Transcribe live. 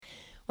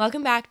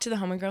Welcome back to the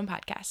Home and Grown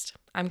Podcast.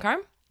 I'm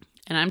Carm.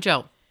 And I'm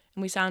Joe.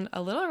 And we sound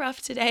a little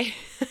rough today.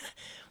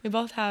 We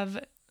both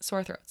have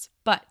sore throats,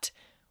 but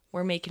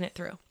we're making it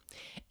through.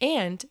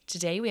 And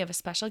today we have a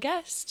special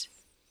guest.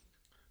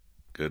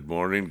 Good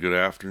morning, good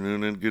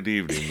afternoon, and good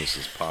evening. This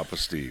is Papa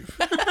Steve.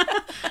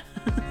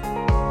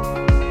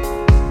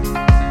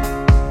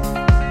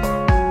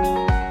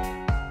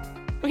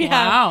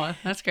 Wow,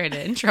 that's a great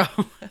intro.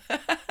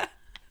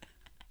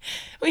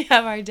 We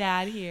have our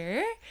dad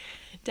here.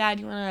 Dad,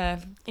 you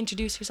want to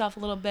introduce yourself a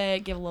little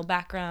bit, give a little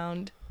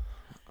background?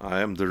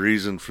 I am the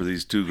reason for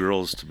these two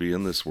girls to be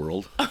in this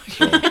world.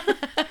 So,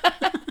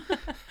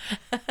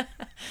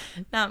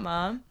 Not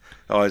Mom.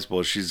 I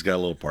suppose she's got a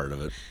little part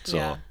of it. So,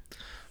 Yeah.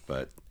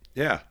 But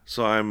yeah,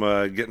 so I'm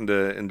getting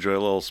to enjoy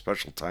a little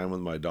special time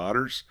with my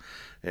daughters,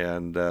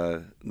 and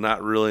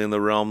not really in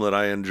the realm that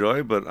I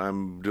enjoy, but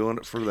I'm doing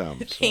it for them.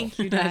 So. Thank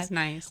you, Dad. That's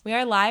nice. We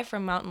are live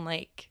from Mountain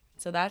Lake.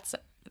 So this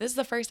is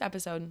the first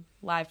episode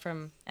live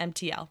from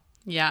MTL.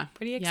 Yeah.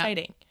 Pretty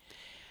exciting.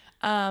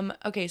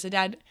 Okay, so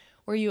Dad,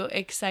 were you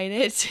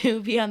excited to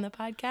be on the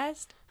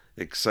podcast?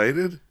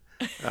 Excited?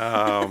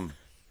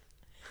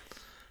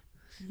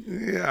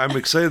 Yeah, I'm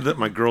excited that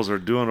my girls are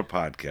doing a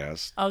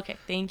podcast. Okay,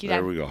 thank you, Dad.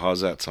 There we go.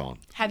 How's that sound?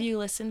 Have you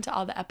listened to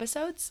all the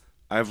episodes?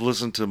 I've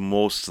listened to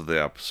most of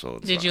the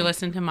episodes. Did you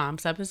listen to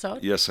Mom's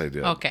episode? Yes, I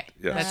did. Okay,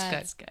 Yes.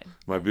 that's good.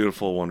 My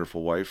beautiful,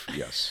 wonderful wife,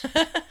 yes.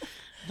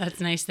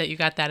 That's nice that you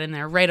got that in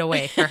there right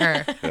away for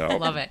her. Yeah,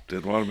 Love it.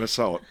 Didn't want to miss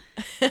out.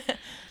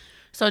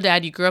 So,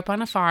 Dad, you grew up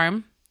on a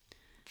farm.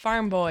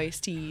 Farm boy,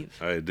 Steve.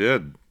 I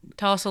did.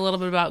 Tell us a little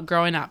bit about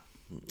growing up.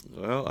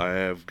 Well, I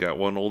have got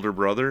one older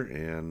brother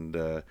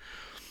and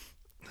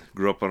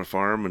grew up on a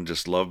farm and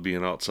just loved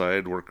being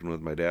outside working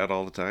with my dad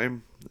all the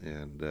time.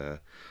 And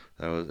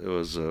it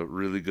was a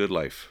really good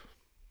life.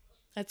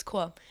 That's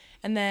cool.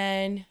 And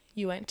then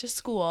you went to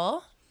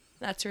school.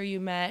 That's where you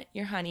met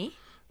your honey.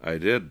 I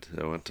did.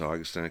 I went to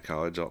Augustana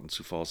College out in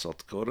Sioux Falls, South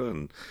Dakota.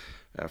 And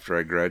after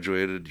I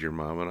graduated, your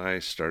mom and I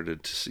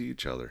started to see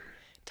each other.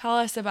 Tell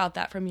us about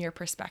that from your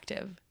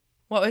perspective.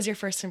 What was your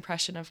first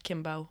impression of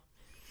Kimbo?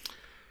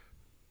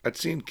 I'd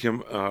seen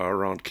Kim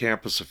around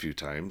campus a few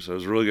times. I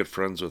was really good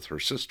friends with her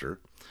sister,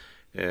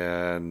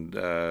 and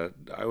I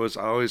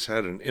always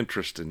had an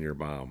interest in your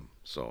mom.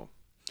 So,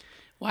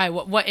 Why?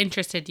 What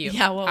interested you?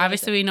 Yeah, what was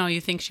Obviously, we know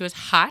you think she was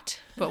hot,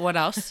 but what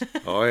else?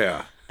 oh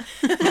yeah,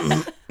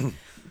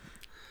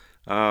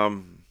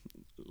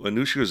 I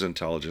knew she was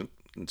intelligent,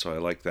 and so I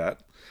liked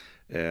that,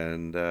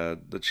 and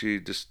that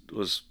she just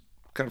was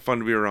kind of fun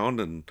to be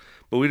around.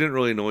 But we didn't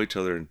really know each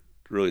other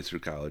really through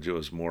college. It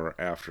was more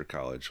after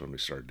college when we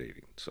started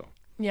dating. So,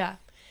 Yeah.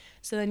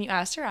 So then you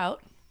asked her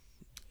out,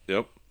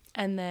 yep.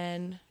 and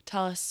then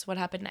tell us what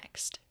happened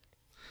next.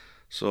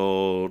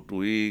 So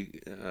we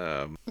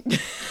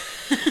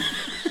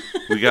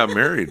got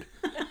married.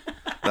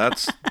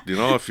 That's,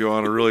 if you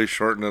want to really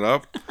shorten it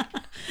up.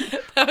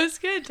 That was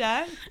good,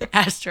 Dad.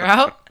 Asked her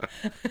out,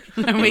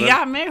 and we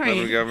got Then we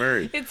married. got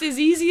married. It's as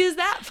easy as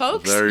that,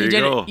 folks. There you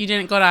go. You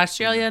didn't go to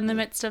Australia in the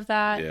midst of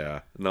that?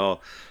 Yeah. No.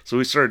 So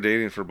we started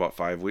dating for about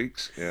 5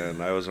 weeks,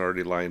 and I was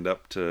already lined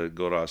up to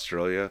go to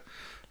Australia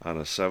on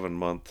a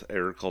 7-month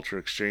agriculture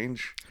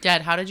exchange.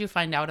 Dad, how did you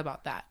find out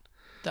about that?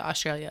 The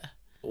Australia?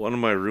 One of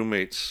my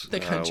roommates, The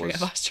country was,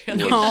 of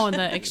Australia. No,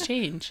 the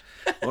exchange.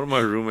 one of my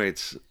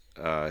roommates,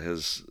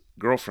 his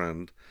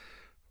girlfriend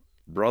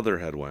brother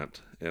had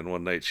went, and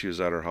one night she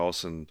was at her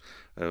house, and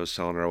I was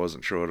telling her I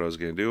wasn't sure what I was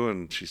going to do,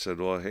 and she said,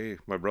 well, hey,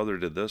 my brother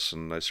did this,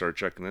 and I started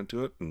checking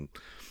into it, and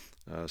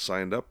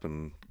signed up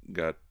and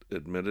got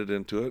admitted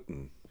into it,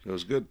 and it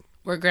was good.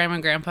 Were Grandma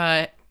and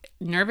Grandpa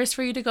nervous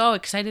for you to go,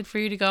 excited for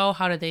you to go?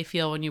 How did they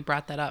feel when you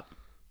brought that up?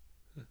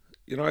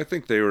 I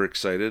think they were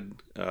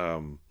excited.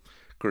 Of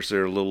course, they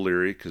were a little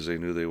leery because they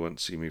knew they wouldn't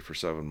see me for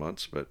 7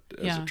 months, but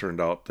as Yeah. it turned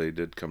out, they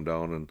did come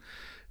down,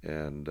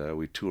 and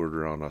we toured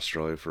around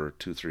Australia for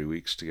 2-3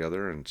 weeks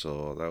together, and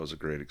so that was a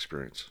great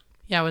experience.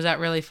 Yeah, was that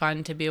really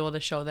fun to be able to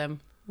show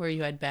them where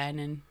you had been?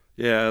 And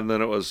Yeah, and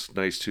then it was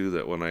nice too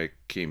that when I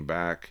came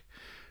back,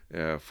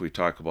 if we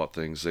talk about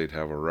things, they'd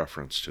have a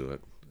reference to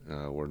it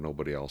where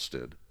nobody else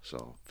did.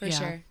 So For Yeah.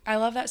 sure. I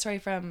love that story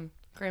from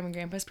Grandma and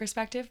Grandpa's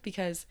perspective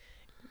because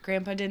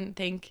Grandpa didn't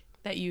think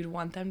that you'd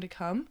want them to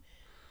come.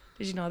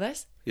 Did you know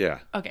this? yeah,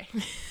 Okay.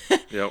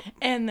 yep,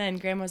 And then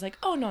Grandma was like,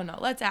 oh, no,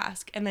 let's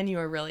ask. And then you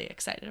were really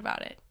excited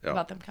about it, Yeah.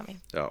 about them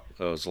coming. yeah,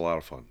 that was a lot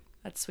of fun.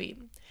 That's sweet.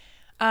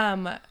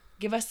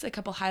 Give us a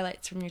couple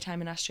highlights from your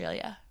time in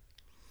Australia.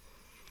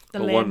 The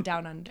Well, land one-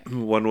 down under.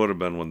 One would have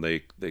been when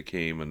they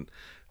came, and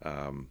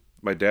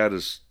my dad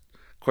is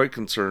quite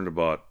concerned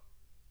about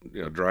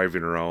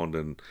driving around,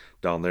 and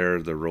down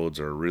there the roads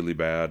are really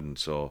bad, and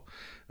so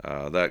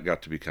that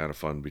got to be kind of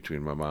fun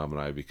between my mom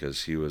and I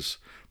because he was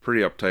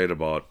pretty uptight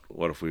about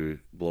what if we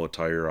blow a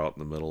tire out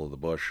in the middle of the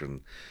bush,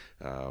 and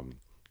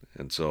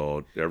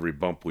so every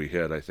bump we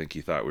hit, I think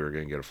he thought we were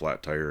going to get a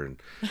flat tire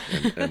and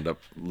end up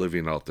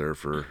living out there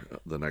for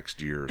the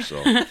next year or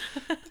so.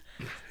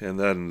 And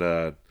then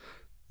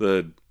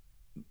the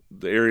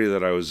area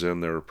that I was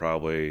in, there were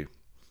probably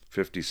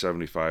 50,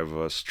 75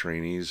 of us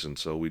trainees, and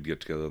so we'd get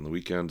together on the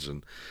weekends,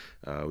 and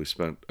we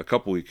spent a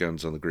couple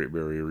weekends on the Great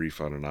Barrier Reef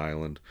on an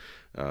island,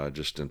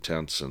 just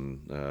intense,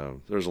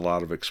 and there's a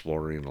lot of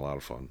exploring and a lot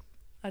of fun.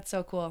 That's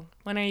so cool.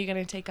 When are you going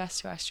to take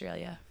us to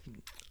Australia?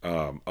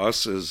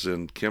 Us as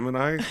in Kim and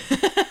I.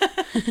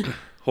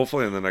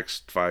 Hopefully in the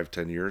next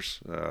 5-10 years,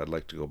 I'd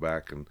like to go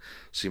back and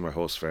see my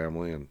host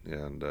family,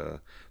 and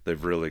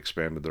they've really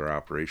expanded their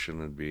operation.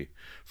 It'd be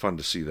fun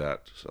to see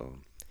that. So,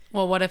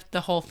 Well, what if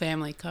the whole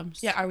family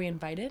comes? Yeah, are we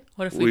invited?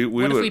 What if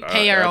we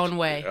pay our own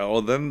way?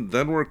 Well, then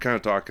we're kind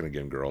of talking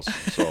again, girls.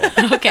 So,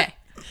 Okay.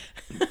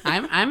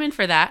 I'm in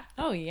for that.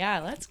 Oh yeah,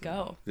 let's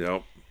go.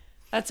 yep.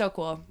 That's so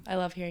cool. I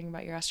love hearing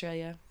about your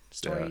Australia Yeah,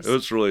 stories. it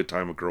was really a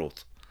time of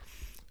growth.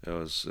 It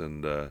was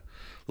a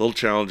little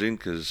challenging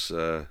because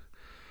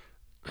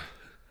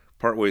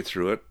partway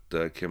through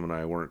it, Kim and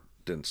I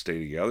didn't stay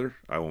together.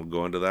 I won't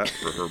go into that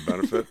for her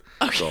benefit.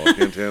 So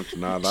hint, hint,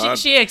 nod, nod.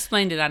 She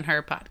explained it on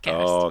her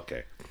podcast. Oh,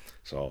 okay.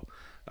 So,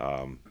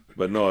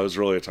 but no, it was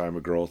really a time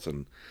of growth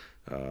and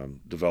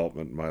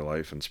development in my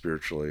life and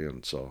spiritually,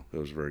 and so it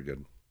was very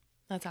good.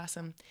 That's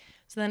awesome.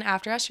 So then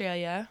after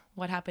Australia,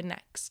 what happened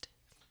next?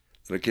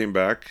 And I came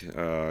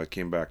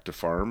back to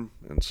farm,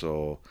 and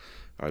so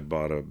I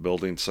bought a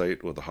building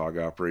site with a hog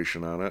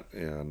operation on it,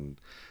 and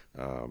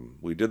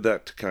we did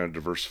that to kind of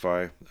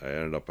diversify. I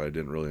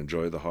didn't really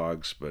enjoy the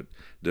hogs, but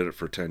did it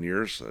for 10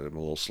 years. I'm a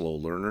little slow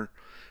learner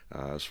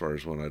as far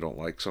as when I don't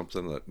like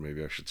something that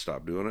maybe I should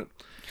stop doing it.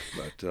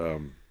 But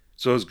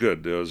so it was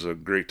good. It was a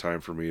great time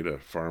for me to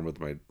farm with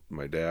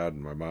my dad,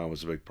 and my mom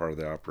was a big part of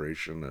the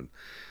operation.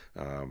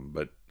 And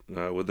but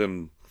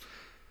within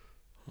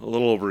a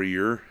little over a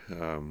year,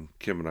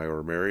 Kim and I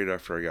were married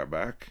after I got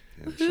back,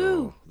 and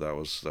so that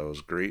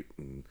was great.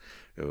 And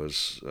it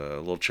was a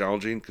little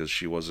challenging because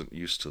she wasn't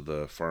used to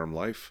the farm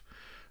life,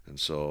 and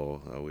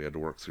so we had to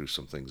work through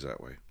some things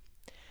that way.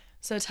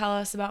 So tell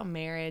us about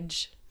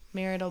marriage,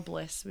 marital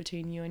bliss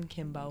between you and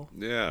Kimbo.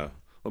 Yeah,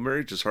 well,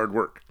 marriage is hard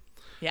work.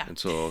 Yeah. And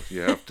so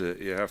you have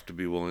to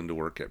be willing to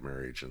work at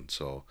marriage, and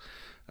so,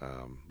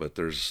 but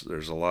there's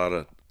a lot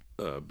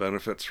of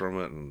benefits from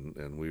it,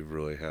 and we've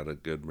really had a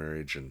good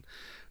marriage, and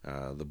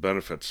the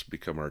benefits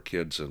become our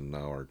kids and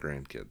now our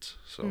grandkids.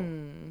 So.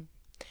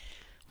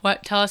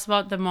 Tell us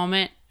about the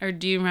moment, or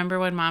do you remember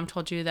when Mom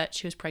told you that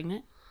she was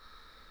pregnant?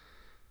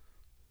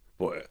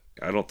 Boy,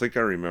 I don't think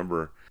I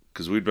remember,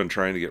 because we'd been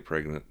trying to get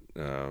pregnant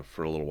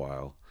for a little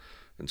while,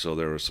 and so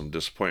there were some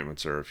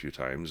disappointments there a few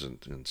times,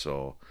 and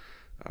so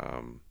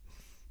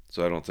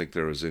so I don't think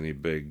there was any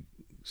big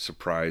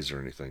surprise or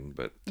anything,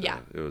 but Yeah.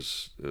 it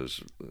was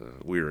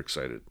we were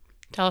excited.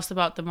 Tell us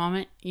about the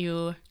moment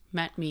you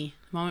met me,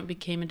 the moment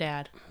became a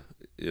dad.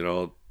 You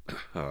know,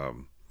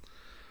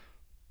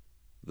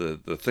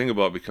 the thing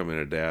about becoming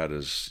a dad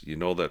is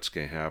that's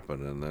going to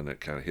happen, and then it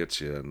kind of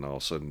hits you, and all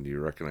of a sudden you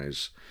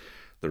recognize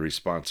the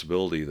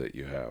responsibility that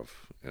you have,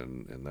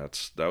 and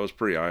that was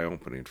pretty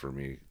eye-opening for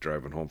me,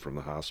 driving home from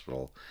the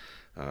hospital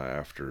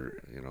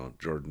after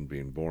Jordan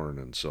being born.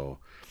 And so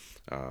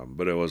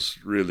but it was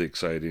really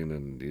exciting,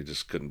 and you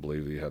just couldn't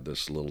believe you had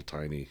this little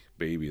tiny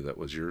baby that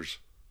was yours.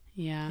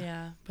 Yeah.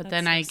 Yeah, But that's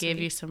then so I gave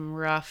sweet. you some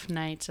rough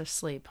nights of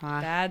sleep,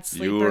 huh? Bad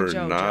sleeper You were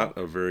Jojo. not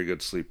a very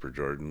good sleeper,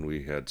 Jordan.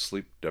 We had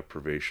sleep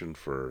deprivation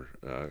for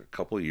a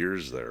couple of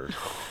years there.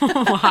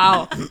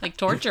 Wow. Like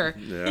torture.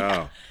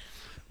 Yeah.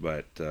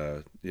 But,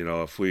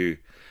 if we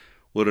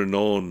would have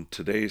known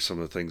today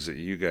some of the things that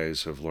you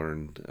guys have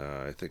learned,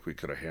 I think we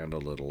could have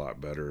handled it a lot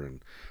better.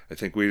 And I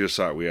think we just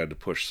thought we had to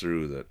push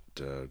through that,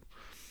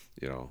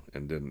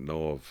 and didn't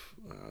know of,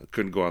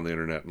 couldn't go on the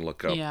internet and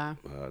look up Yeah.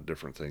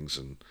 different things.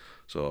 And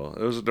so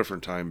it was a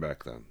different time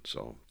back then.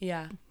 So,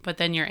 Yeah. But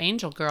then your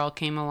angel girl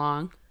came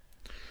along.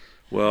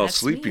 well, That's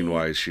sleeping me.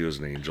 wise, she was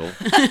an angel.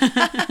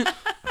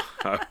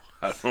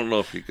 I don't know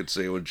if you could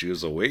say when she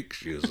was awake,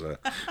 she was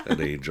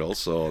an angel.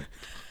 So,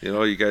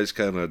 you guys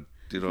kind of,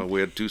 we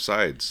had two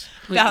sides.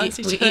 Balance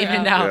each other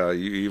evened out. out. Yeah,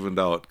 you evened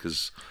out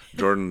because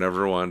Jordan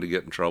never wanted to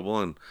get in trouble,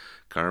 and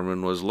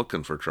Carmen was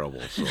looking for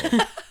trouble. So,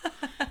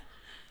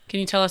 Can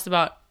you tell us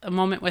about a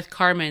moment with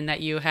Carmen that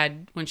you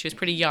had when she was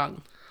pretty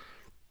young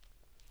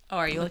Oh,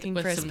 are you looking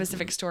with for a some-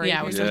 specific story? yeah,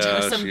 here? with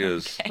yeah, some- she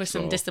is. with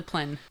some So,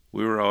 discipline?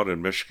 we were out in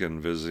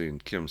Michigan visiting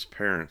Kim's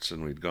parents,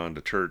 and we'd gone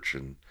to church,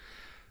 and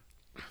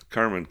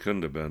Carmen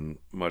couldn't have been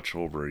much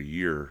over a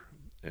year,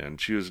 and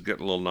she was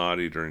getting a little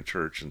naughty during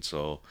church, and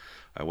so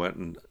I went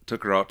and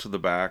took her out to the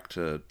back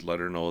to let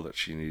her know that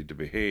she needed to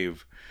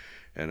behave.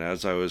 And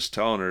as I was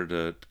telling her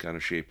to kind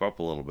of shape up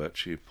a little bit,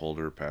 she pulled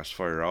her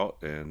pacifier out,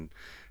 and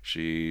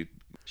she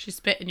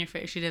spit in your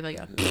face. She did like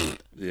a.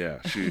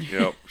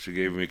 she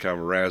gave me kind of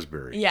a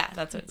raspberry. Yeah,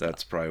 that's what it's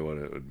That's probably what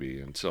it would be.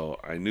 And so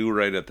I knew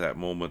right at that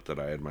moment that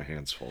I had my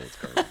hands full with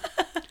Carmen.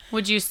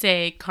 Would you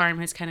say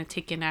Carmen has kind of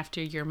taken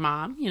after your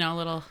mom? A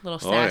little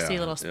sassy,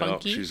 little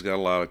spunky. Yep, she's got a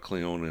lot of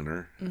Cleone in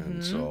her,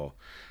 and so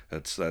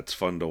that's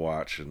fun to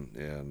watch.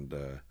 And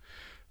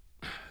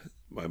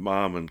my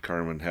mom and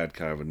Carmen had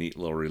kind of a neat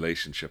little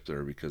relationship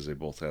there because they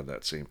both had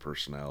that same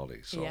personality.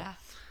 So Yeah.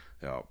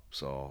 yeah,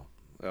 so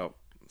yeah,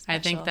 I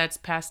think special. that's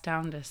passed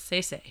down to Say.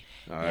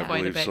 I Yeah. Quite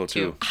a believe bit, so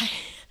too. too.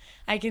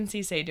 I can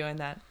see Say doing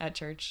that at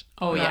church.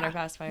 Oh, on yeah. our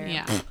pacifier.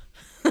 Yeah.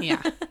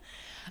 Yeah.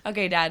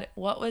 Okay, Dad,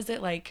 what was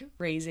it like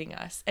raising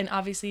us? And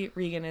obviously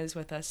Regan is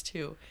with us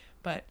too,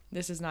 but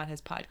this is not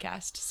his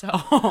podcast. So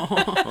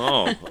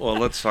Oh, well,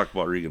 let's talk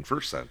about Regan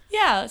first then.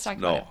 yeah, let's talk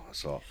about No, it.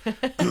 so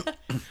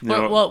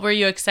Well, were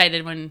you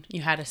excited when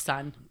you had a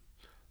son?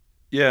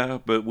 yeah,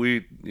 but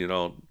we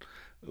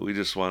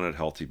just wanted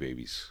healthy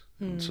babies,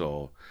 and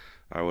so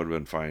I would have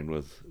been fine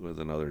with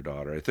another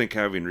daughter. I think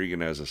having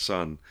Regan as a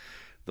son,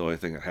 the only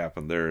thing that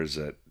happened there is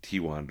that he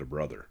wanted a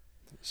brother,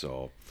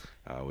 so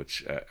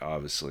which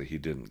obviously he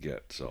didn't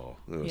get. So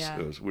Yeah.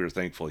 we were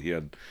thankful he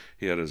had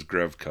his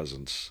Grev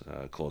cousins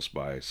close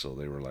by, so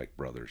they were like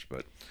brothers.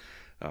 But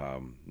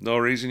no,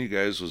 raising you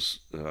guys was.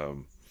 I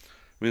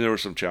mean, there were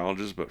some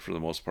challenges, but for the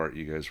most part,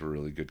 you guys were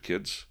really good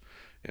kids.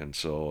 And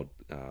so,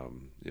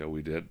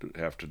 we did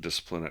have to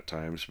discipline at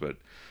times, but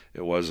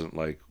it wasn't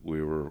like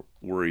we were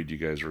worried you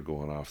guys were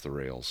going off the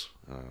rails.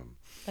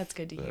 That's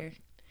good to hear.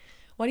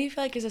 What do you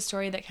feel like is a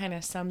story that kind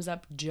of sums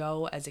up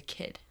Joe as a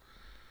kid?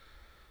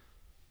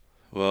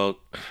 Well,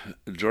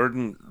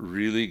 Jordan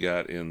really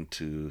got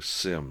into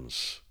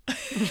Sims.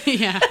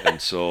 Yeah. And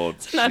so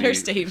an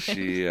understatement.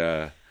 she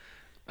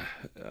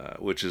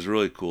which is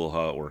really cool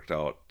how it worked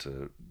out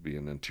to be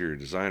an interior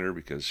designer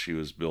because she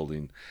was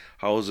building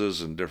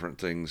houses and different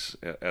things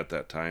at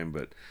that time.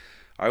 But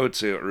I would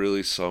say what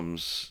really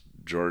sums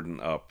Jordan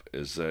up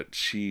is that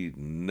she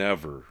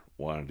never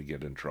wanted to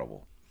get in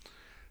trouble.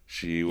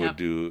 She would Yep.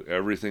 do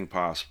everything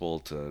possible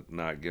to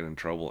not get in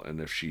trouble, and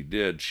if she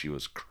did, she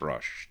was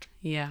crushed.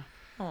 Yeah.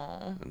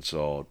 Oh, And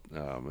so,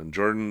 and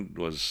Jordan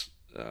was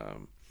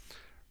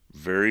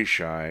very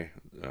shy.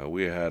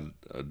 We had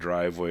a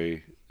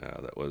driveway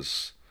that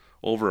was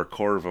over a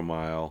quarter of a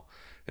mile,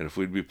 and if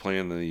we'd be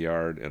playing in the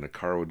yard and a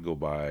car would go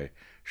by,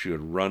 she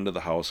would run to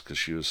the house because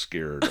she was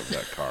scared of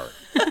that car.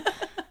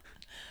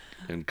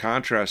 And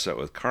contrast that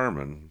with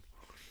Carmen,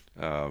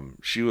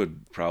 she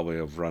would probably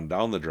have run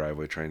down the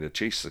driveway trying to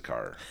chase the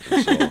car.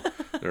 And so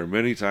there are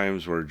many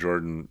times where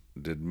Jordan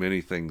did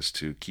many things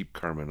to keep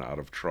Carmen out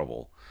of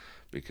trouble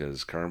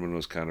because Carmen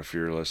was kind of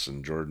fearless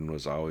and Jordan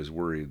was always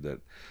worried that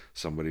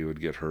somebody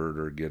would get hurt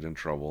or get in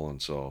trouble.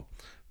 And so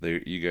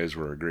you guys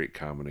were a great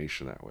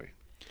combination that way.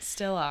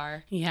 still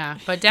are. Yeah.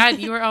 But Dad,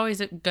 you were always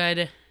a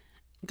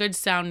good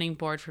sounding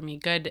board for me.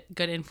 Good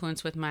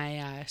influence with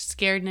my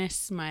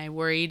scaredness, my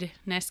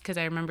worriedness. Because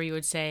I remember you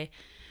would say,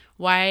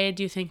 "Why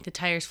do you think the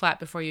tire's flat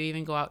before you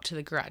even go out to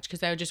the garage?"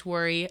 Because I would just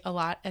worry a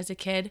lot as a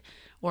kid,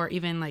 or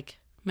even like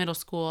middle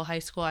school, high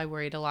school. I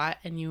worried a lot,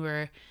 and you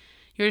were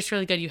just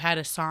really good. You had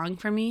a song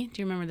for me.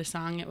 Do you remember the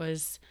song? It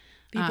was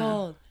Be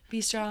bold,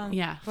 be strong.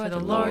 yeah, For the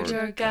Lord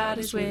your God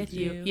is with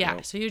you. yeah.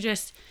 Yep. So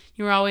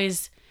you were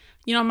always,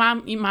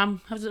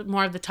 mom has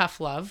more of the tough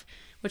love,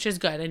 which is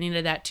good. I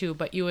needed that too.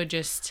 But you would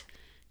just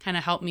kind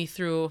of help me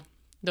through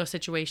those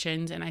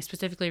situations. And I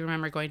specifically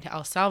remember going to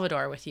El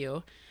Salvador with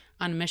you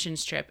on a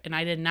missions trip. And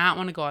I did not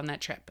want to go on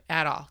that trip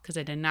at all because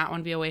I did not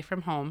want to be away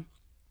from home.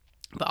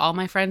 But all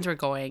my friends were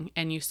going.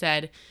 And you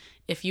said,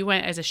 if you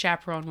went as a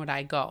chaperone, would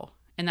I go?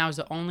 And that was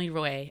the only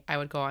way I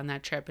would go on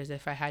that trip is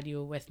if I had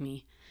you with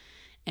me.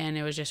 And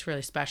it was just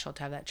really special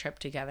to have that trip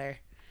together.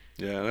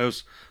 Yeah,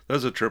 that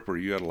was a trip where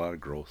you had a lot of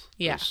growth.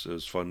 Yeah. It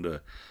was fun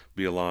to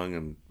be along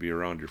and be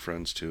around your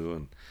friends too,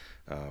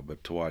 and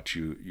but to watch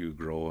you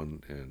grow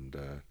and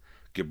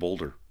get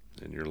bolder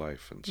in your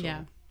life. And so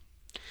Yeah.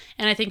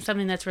 And I think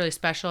something that's really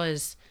special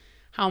is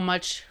how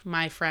much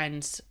my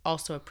friends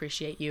also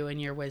appreciate you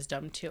and your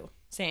wisdom too.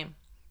 Same.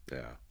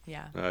 yeah,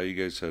 Yeah. you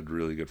guys had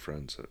really good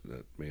friends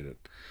that made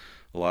it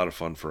a lot of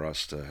fun for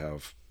us to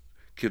have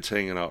kids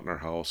hanging out in our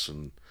house,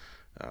 and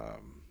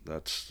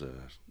that's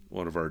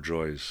one of our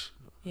joys.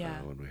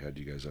 Yeah. When we had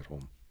you guys at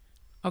home.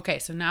 Okay,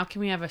 so now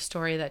can we have a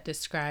story that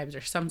describes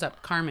or sums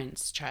up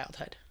Carmen's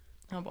childhood?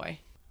 Oh boy.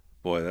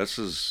 Boy, this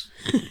is.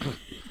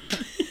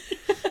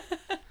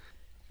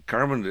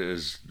 Carmen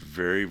is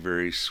very,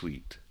 very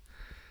sweet.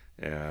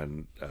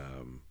 And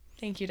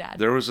Thank you, Dad.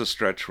 there was a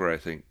stretch where I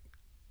think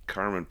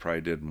Carmen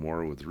probably did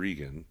more with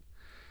Regan.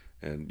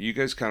 And you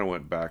guys kind of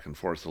went back and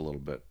forth a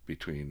little bit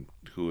between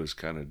who was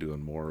kind of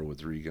doing more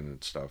with Regan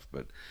and stuff.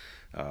 But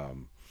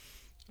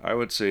I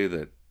would say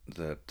that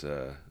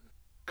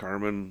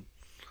Carmen,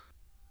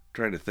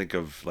 trying to think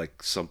of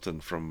like something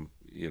from,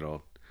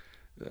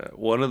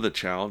 one of the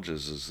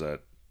challenges is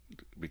that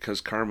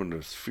because Carmen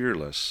was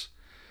fearless,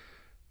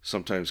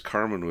 sometimes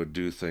Carmen would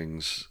do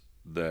things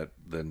that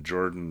then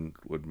Jordan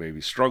would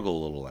maybe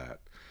struggle a little at.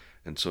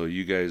 And so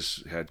you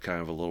guys had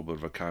kind of a little bit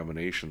of a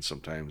combination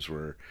sometimes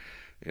where,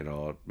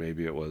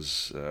 maybe it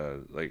was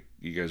like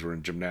you guys were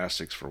in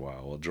gymnastics for a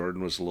while. Well,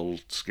 Jordan was a little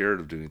scared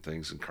of doing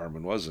things and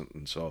Carmen wasn't.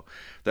 And so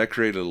that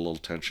created a little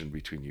tension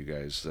between you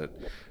guys that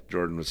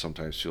Jordan would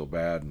sometimes feel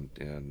bad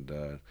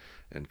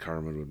and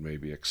Carmen would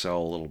maybe excel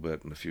a little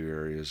bit in a few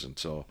areas. And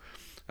so,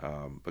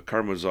 but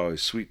Carmen was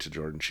always sweet to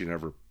Jordan. She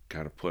never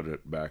kind of put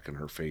it back in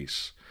her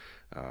face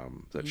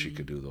that she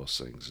could do those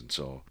things. And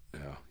so,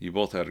 yeah, you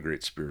both had a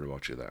great spirit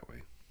about you that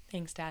way.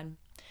 Thanks, Dad.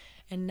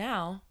 And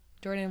now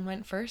Jordan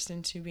went first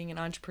into being an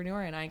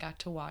entrepreneur and I got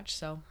to watch.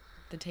 So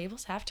the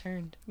tables have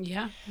turned.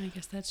 Yeah, I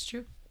guess that's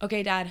true.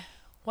 Okay, Dad,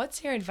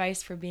 what's your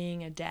advice for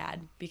being a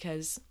dad?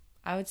 Because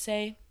I would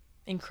say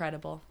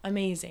incredible,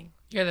 amazing.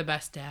 You're the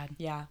best dad.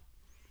 Yeah.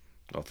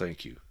 Well,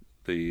 thank you.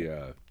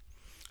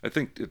 I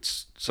think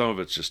some of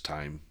it's just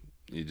time.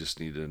 You just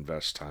need to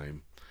invest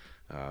time.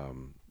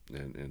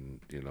 And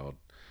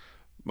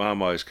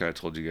Mom always kind of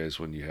told you guys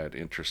when you had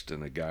interest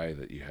in a guy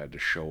that you had to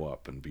show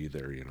up and be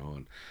there,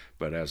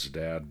 but as a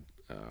dad,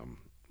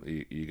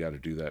 you got to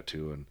do that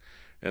too.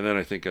 And then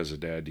I think as a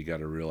dad, you got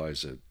to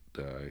realize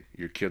that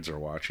your kids are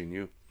watching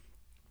you.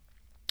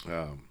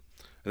 I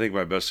think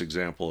my best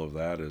example of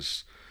that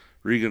is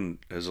Regan,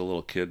 as a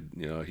little kid.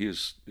 He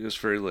was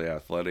fairly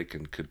athletic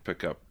and could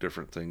pick up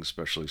different things,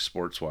 especially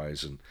sports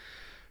wise. And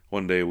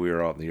one day we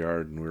were out in the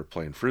yard and we were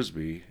playing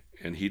frisbee,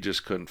 and he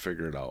just couldn't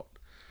figure it out.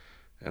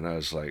 And I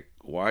was like,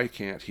 why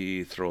can't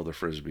he throw the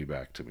frisbee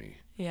back to me?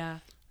 Yeah.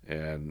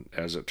 And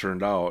as it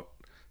turned out,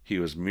 he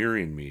was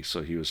mirroring me,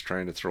 so he was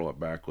trying to throw it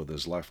back with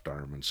his left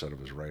arm instead of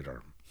his right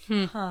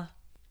arm. Huh.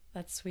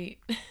 That's sweet.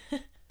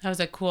 That was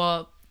a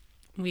cool.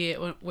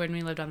 When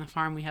we lived on the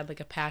farm, we had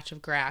like a patch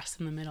of grass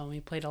in the middle, and we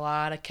played a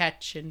lot of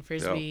catch and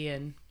frisbee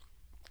in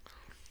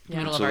the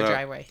middle of our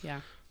driveway.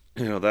 Yeah.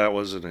 That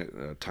wasn't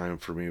a time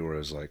for me where I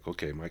was like,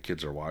 okay, my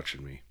kids are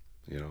watching me,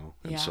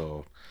 and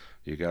so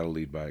you got to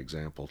lead by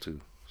example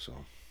too. So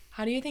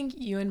how do you think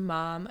you and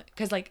Mom,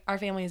 because like our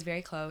family is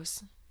very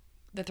close,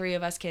 the three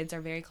of us kids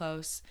are very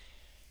close,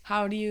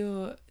 how do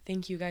you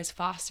think you guys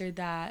fostered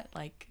that,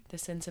 like the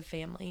sense of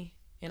family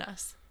in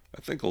us? I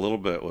think a little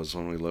bit was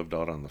when we lived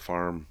out on the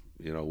farm.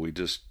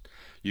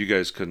 You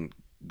guys couldn't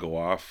go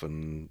off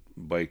and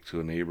bike to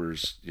a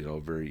neighbor's,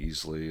 very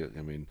easily.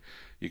 I mean,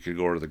 you could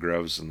go to the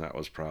Greves, and that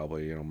was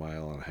probably, a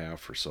mile and a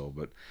half or so.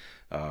 But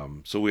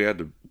so we had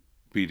to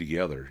be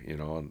together,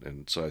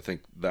 and so I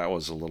think that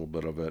was a little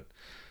bit of it.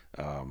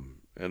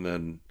 And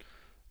then,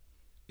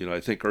 I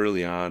think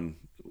early on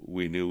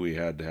we knew we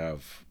had to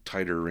have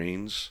tighter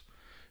reins,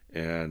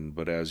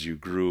 but as you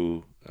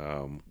grew,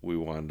 we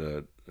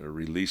wanted to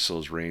release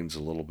those reins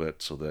a little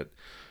bit so that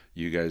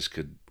you guys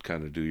could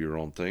kind of do your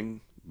own thing,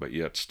 but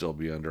yet still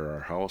be under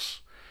our house.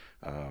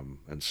 And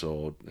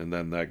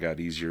then that got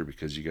easier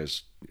because you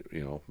guys,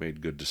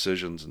 made good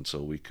decisions, and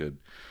so we could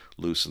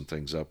loosen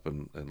things up,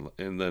 and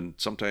then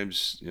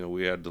sometimes,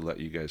 we had to let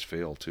you guys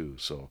fail too.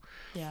 So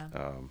yeah,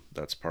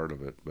 that's part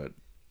of it. But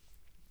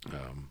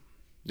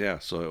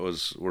so it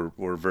was.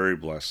 We're very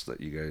blessed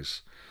that you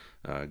guys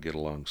get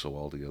along so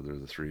well together,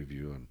 the three of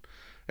you,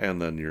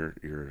 and then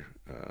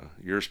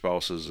your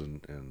spouses,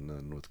 and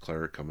then with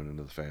Claire coming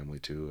into the family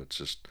too. It's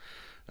just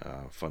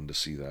fun to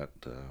see that.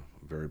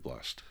 Very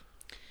blessed.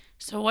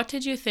 So what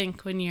did you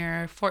think when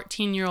your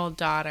 14-year-old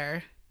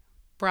daughter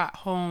brought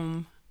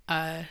home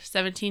a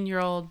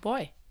 17-year-old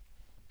boy?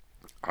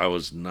 I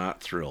was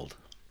not thrilled.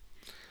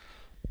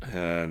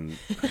 And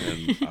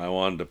I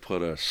wanted to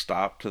put a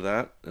stop to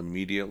that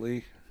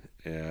immediately.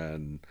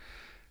 And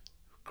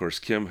of course,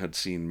 Kim had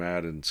seen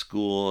Matt in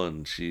school,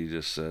 and she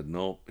just said,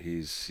 "Nope,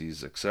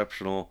 he's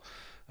exceptional.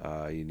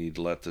 You need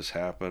to let this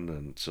happen."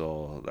 And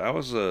so that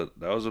was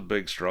a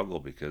big struggle,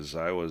 because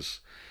I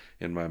was,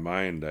 in my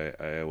mind,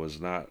 I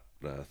was not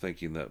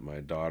thinking that my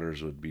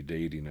daughters would be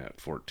dating at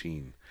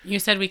 14. You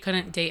said we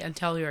couldn't date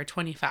until we were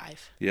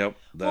 25. Yep.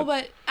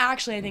 But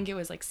actually, I think it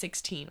was like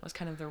 16 was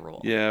kind of the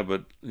rule. Yeah,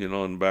 but in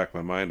the back of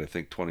my mind, I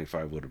think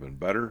 25 would have been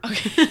better.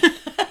 Okay.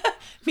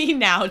 Me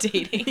now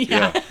dating.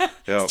 Yeah.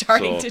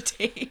 Starting to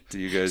date.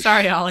 You guys.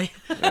 Sorry, Ollie.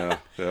 Yeah.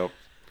 Yep.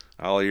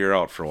 Ollie, you're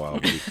out for a while,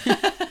 buddy.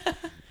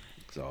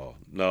 So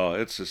no,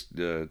 it's just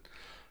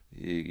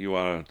you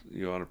want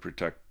to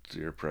protect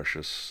your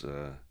precious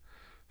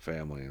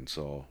family, and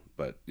so.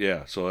 But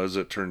yeah, so as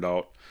it turned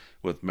out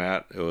with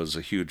Matt, it was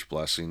a huge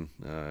blessing,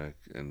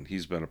 and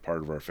he's been a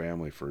part of our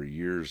family for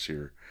years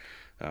here,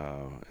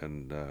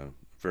 and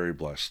very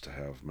blessed to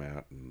have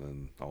Matt, and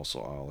then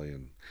also Ollie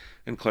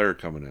and Claire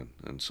coming in.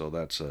 And so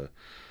that's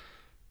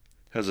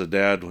as a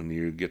dad, when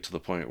you get to the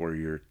point where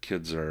your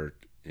kids are,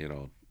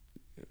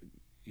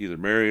 either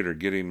married or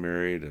getting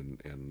married,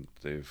 and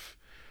they've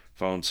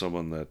found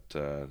someone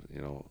that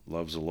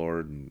loves the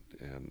Lord, and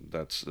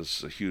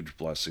that's a huge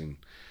blessing.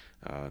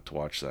 To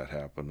watch that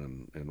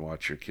happen, and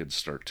watch your kids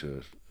start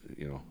to,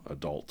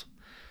 adult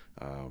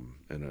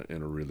in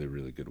a really,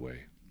 really good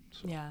way.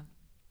 So. Yeah.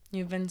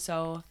 You've been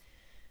so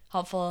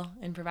helpful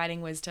in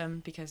providing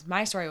wisdom, because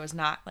my story was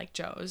not like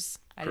Joe's.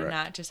 I Correct. did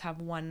not just have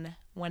one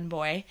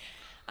boy.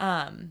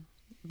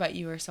 But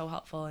you were so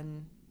helpful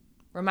in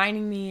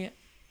reminding me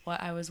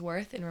what I was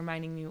worth, and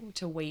reminding me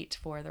to wait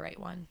for the right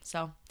one.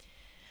 So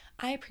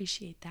I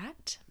appreciate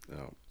that.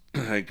 I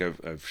think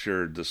I've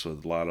shared this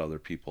with a lot of other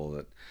people,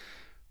 that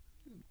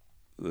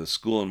the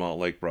school in Mount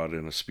Lake brought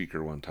in a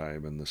speaker one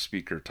time, and the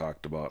speaker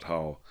talked about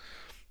how,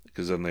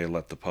 because then they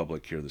let the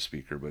public hear the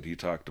speaker, but he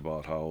talked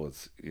about how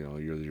with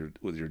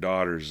your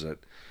daughters, that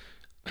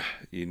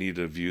you need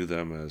to view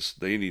them as,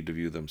 they need to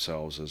view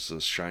themselves as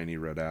this shiny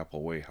red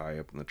apple way high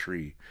up in the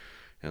tree,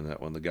 and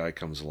that when the guy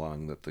comes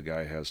along, that the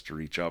guy has to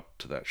reach up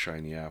to that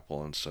shiny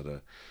apple instead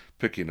of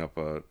picking up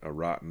a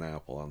rotten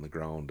apple on the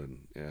ground.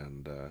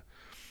 And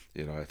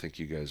I think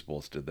you guys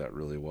both did that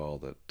really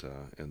well.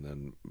 And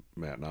then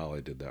Matt and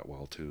Ollie did that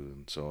well too.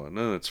 And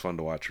then it's fun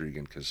to watch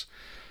Regan because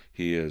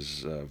he is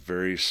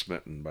very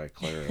smitten by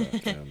Clara,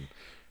 and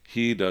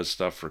he does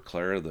stuff for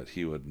Clara that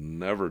he would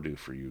never do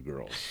for you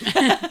girls.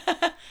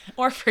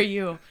 Or for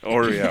you.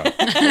 Or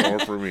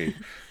for me.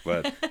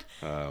 But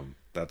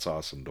that's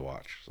awesome to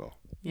watch. So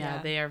Yeah,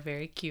 Yeah. they are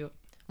very cute.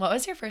 What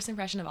was your first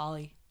impression of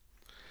Ollie?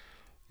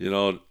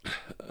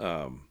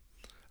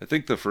 I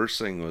think the first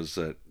thing was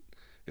that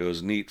it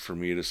was neat for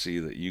me to see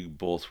that you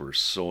both were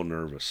so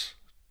nervous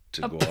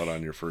to go out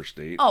on your first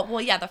date. Oh,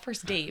 well, yeah, the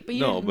first date, but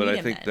you No, didn't but meet I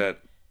him think then.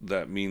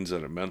 that means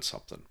that it meant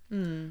something.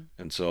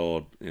 And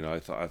so, I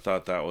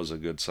thought that was a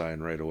good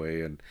sign right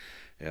away. And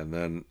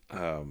then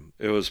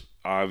it was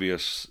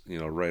obvious,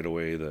 right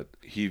away that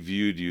he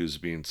viewed you as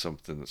being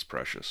something that's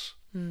precious.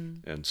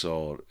 And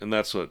so, and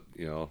that's what,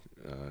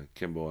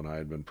 Kimbo and I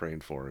had been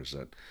praying for, is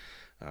that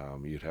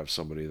you'd have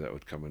somebody that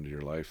would come into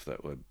your life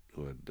that would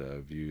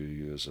view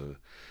you as a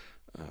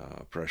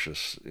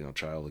precious,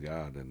 child of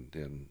God.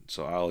 And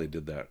so Ollie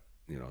did that.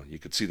 You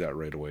could see that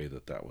right away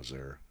that was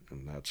there,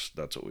 and that's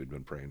what we'd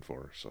been praying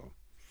for. So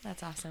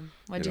That's awesome.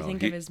 What do You you know,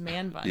 think he- of his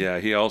man bun? yeah,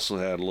 he also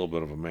had a little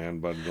bit of a man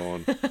bun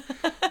going.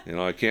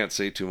 I can't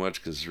say too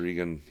much because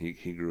Regan he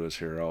grew his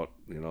hair out,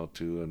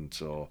 too, and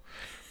so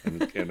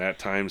and at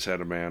times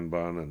had a man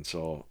bun, and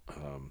so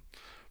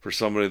for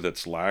somebody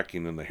that's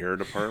lacking in the hair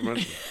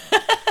department,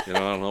 I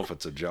don't know if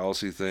it's a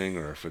jealousy thing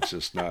or if it's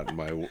just not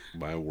in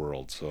my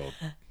world. So,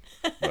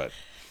 but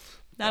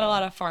Not a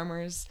lot of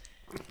farmers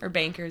or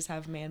bankers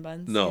have man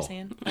buns, you're no,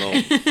 saying?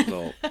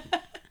 no,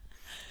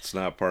 it's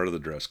not part of the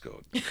dress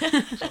code.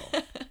 So.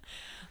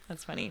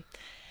 That's funny.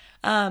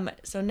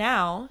 So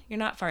now you're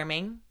not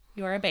farming,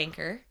 you're a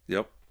banker.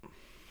 Yep.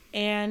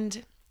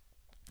 And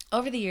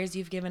over the years,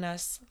 you've given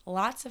us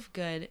lots of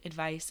good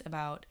advice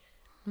about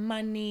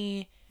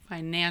money,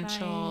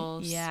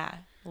 Financials. yeah,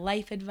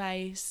 life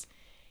advice.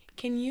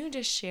 Can you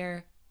just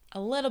share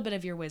a little bit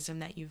of your wisdom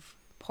that you've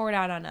poured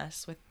out on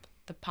us with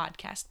the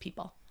podcast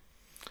people?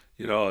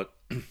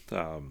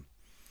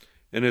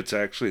 And it's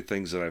actually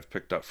things that I've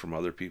picked up from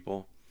other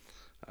people.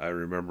 I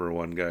remember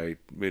one guy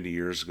many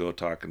years ago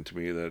talking to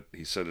me that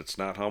he said, it's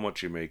not how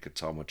much you make,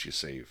 it's how much you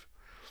save.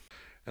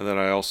 And then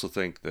I also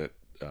think that,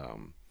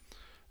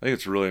 I think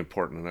it's really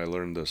important, and I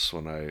learned this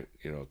when I,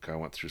 kind of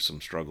went through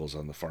some struggles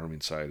on the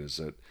farming side, is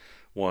that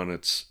one,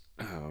 it's,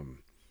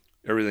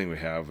 everything we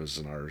have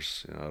isn't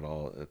ours,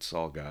 it's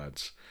all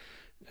God's.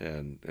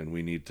 And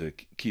we need to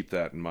keep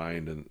that in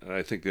mind. And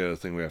I think the other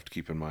thing we have to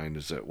keep in mind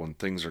is that when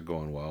things are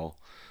going well,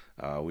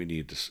 we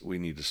need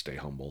to stay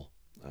humble.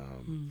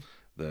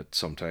 That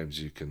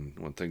sometimes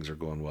when things are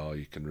going well,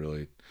 you can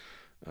really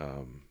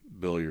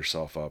build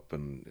yourself up,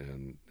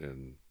 and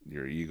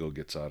your ego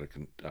gets out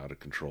of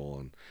control.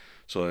 And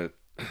so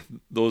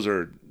those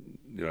are,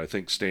 I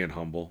think staying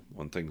humble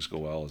when things go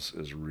well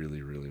is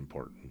really, really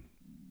important.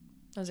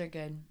 Those are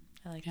good.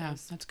 I like Yeah,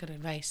 those. that's good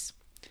advice.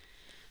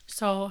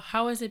 So,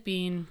 how is it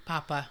being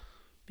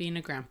being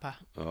a grandpa?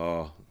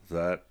 Oh,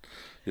 that,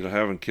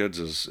 having kids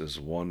is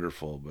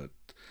wonderful, but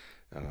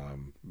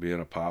being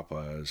a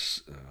papa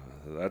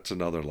that's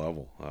another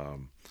level.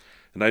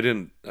 And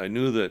I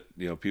knew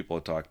that, people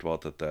had talked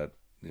about that,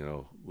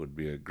 would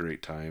be a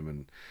great time.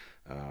 And,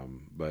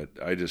 but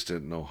I just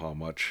didn't know how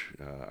much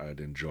I'd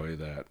enjoy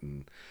that.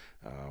 And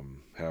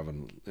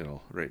having,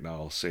 right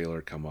now,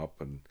 Sailor come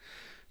up and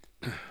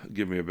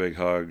give me a big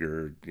hug,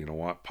 or,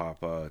 want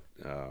papa,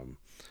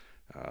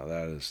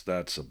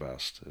 that's the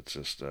best. It's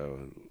just,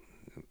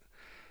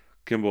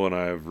 Kimbo and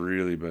I have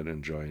really been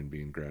enjoying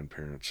being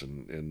grandparents,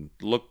 and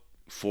look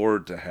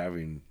forward to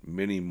having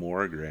many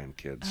more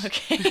grandkids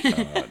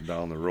Okay.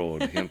 down the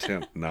road. Hint,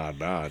 hint, nod,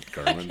 nod,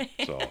 Carmen.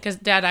 So Because,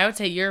 Dad, I would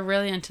say you're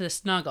really into the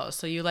snuggles,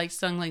 so you like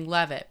snuggling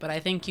Levitt, but I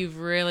think you've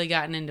really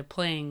gotten into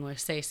playing with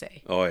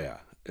Say. oh yeah,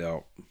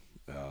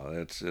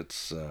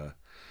 it's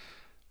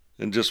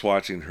and just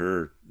watching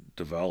her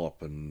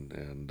develop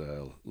and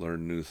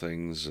learn new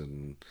things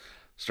and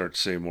start to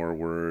say more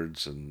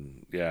words,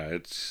 and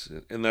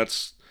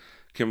that's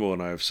Kimbo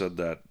and I have said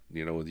that,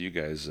 with you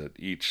guys, that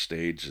each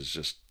stage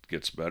just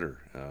gets better.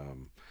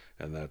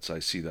 And I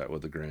see that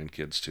with the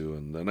grandkids too.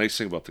 And the nice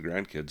thing about the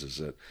grandkids is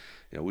that,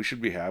 we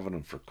should be having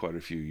them for quite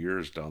a few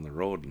years down the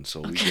road. And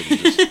so we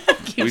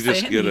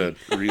just get to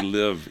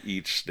relive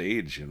each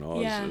stage,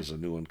 Yeah. as a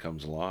new one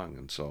comes along.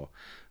 And so,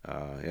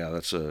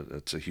 that's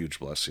a huge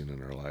blessing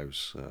in our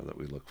lives that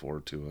we look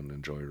forward to and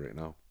enjoy right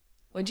now.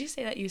 Would you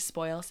say that you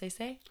spoil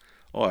Say?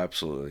 Oh,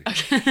 absolutely.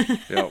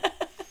 Yep.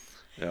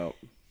 Yep.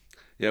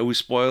 Yeah, we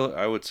spoil it.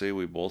 I would say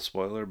we both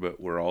spoil her,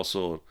 but we're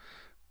also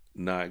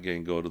not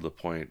going to go to the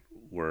point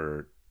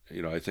where,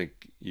 I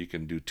think you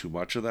can do too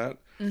much of that.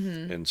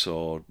 Mm-hmm. And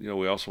so,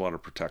 we also want to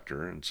protect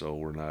her. And so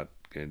we're not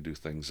going to do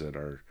things that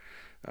are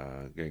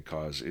going to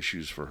cause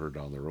issues for her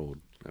down the road.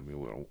 I mean,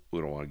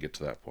 we don't want to get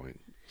to that point.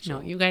 So.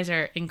 No, you guys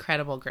are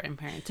incredible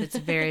grandparents. It's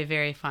very,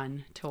 very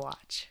fun to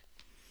watch.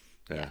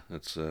 Yeah.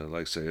 It's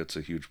like I say, it's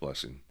a huge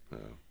blessing.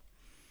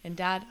 And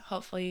Dad,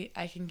 hopefully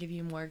I can give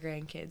you more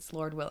grandkids,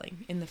 Lord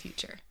willing, in the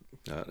future.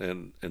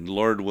 And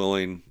Lord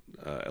willing,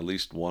 at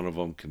least one of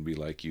them can be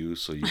like you,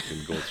 so you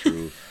can go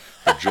through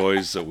the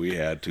joys that we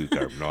had too,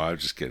 Carmen. No, I'm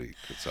just kidding.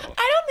 That's all.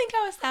 I don't think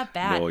I was that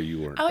bad. No,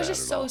 you weren't I was bad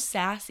just at so all.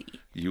 sassy.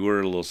 You were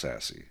a little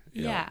sassy.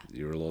 Yeah.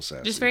 You were a little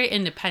sassy. Just very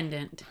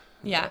independent.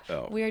 Yeah.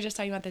 Oh. We were just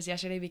talking about this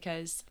yesterday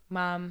because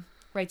Mom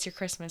writes your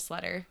Christmas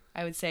letter.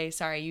 I would say,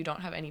 sorry, you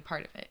don't have any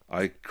part of it.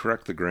 I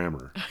correct the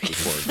grammar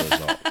before it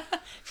goes out.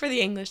 For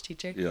the English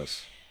teacher.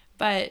 Yes.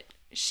 But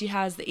she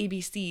has the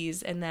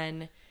ABCs and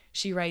then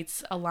she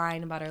writes a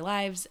line about our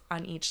lives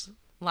on each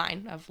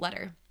line of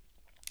letter.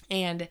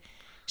 And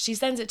she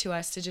sends it to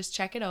us to just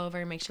check it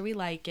over, make sure we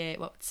like it,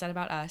 what's said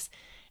about us.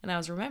 And I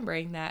was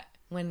remembering that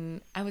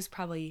when I was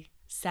probably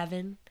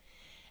 7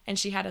 and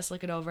she had us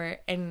look it over,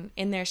 and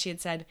in there she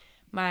had said,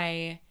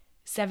 my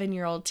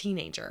 7-year-old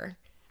teenager,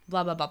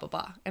 blah, blah, blah, blah,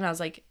 blah. And I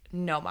was like,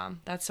 no, Mom,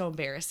 that's so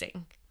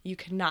embarrassing. You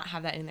cannot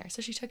have that in there.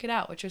 So she took it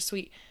out, which was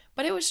sweet.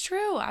 But it was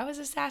true. I was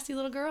a sassy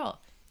little girl.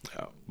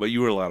 Yeah. But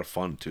you were a lot of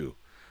fun too.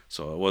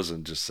 So it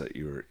wasn't just that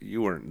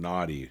you weren't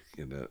naughty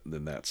in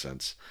that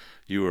sense.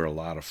 You were a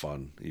lot of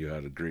fun. You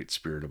had a great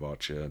spirit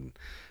about you, and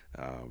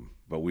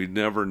but we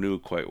never knew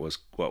quite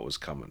what was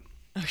coming.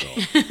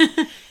 Okay.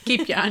 So,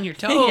 Keep you on your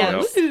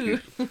toes. Yeah.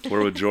 yep.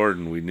 Where with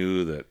Jordan, we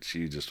knew that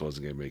she just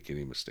wasn't going to make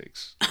any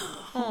mistakes.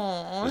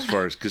 Aww. As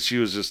far as, because she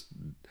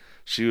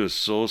was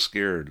so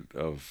scared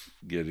of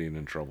getting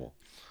in trouble.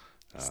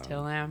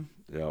 Still am.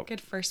 Yep.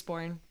 Good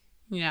firstborn.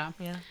 Yeah.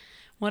 Yeah.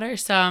 What are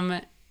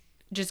some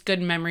just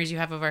good memories you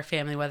have of our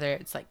family, whether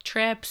it's like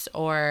trips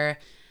or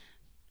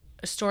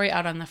a story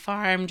out on the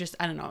farm? Just,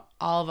 I don't know,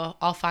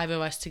 all 5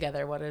 of us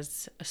together. What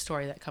is a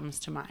story that comes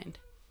to mind?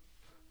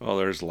 Well,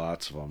 there's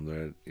lots of them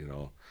that,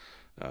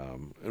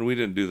 and we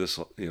didn't do this,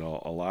 a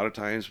lot of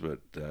times, but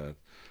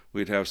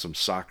we'd have some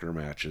soccer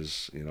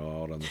matches,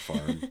 out on the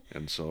farm.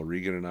 And so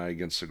Regan and I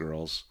against the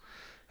girls.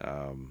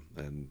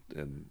 And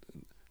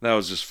that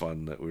was just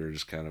fun that we were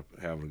just kind of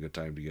having a good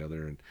time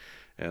together.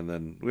 And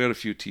then we had a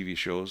few TV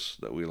shows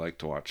that we liked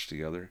to watch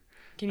together.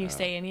 Can you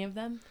say any of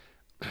them?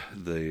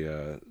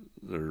 The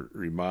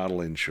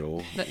remodeling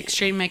show. The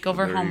Extreme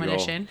Makeover There Home you go.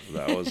 Edition.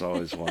 That was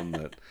always one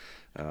that,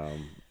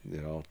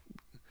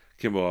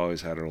 Kimbo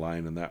always had her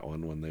line in that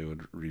one when they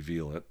would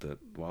reveal it that,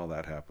 wow,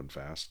 that happened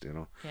fast,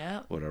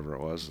 Yeah. whatever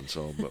it was. And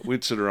so, but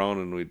we'd sit around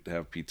and we'd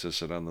have pizza,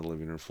 sit on the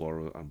living room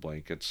floor on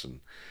blankets. And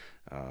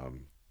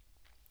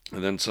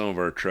then some of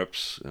our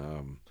trips,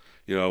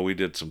 we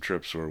did some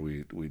trips where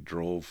we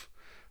drove,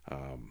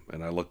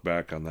 and I look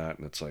back on that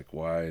and it's like,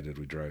 why did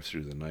we drive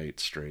through the night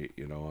straight,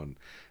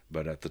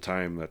 but at the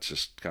time that's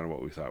just kind of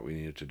what we thought we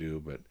needed to do.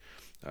 But,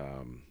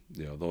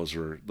 those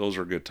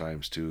were good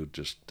times too,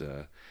 just,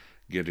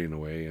 getting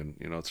away.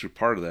 And through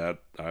part of that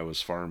I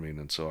was farming,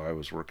 and so I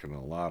was working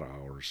a lot of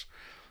hours,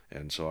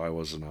 and so I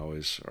wasn't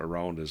always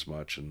around as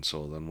much. And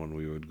so then when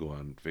we would go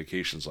on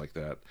vacations like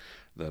that,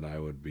 then I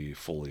would be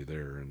fully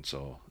there. And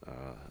so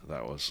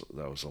that was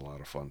a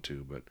lot of fun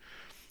too. But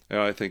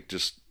I think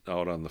just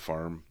out on the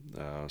farm,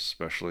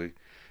 especially,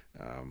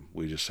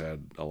 we just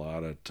had a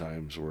lot of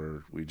times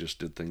where we just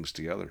did things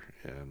together,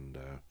 and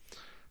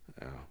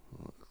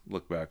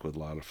look back with a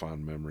lot of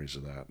fond memories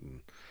of that.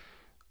 And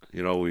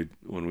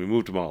when we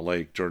moved to Mount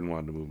Lake, Jordan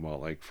wanted to move to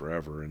Mount Lake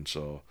forever, and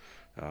so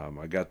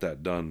I got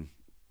that done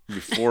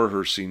before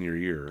her senior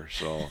year.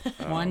 So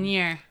 1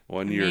 year.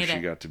 She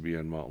got to be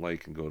in Mount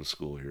Lake and go to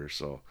school here.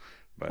 So,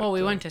 but, well,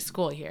 we went to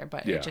school here,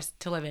 but yeah. just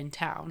to live in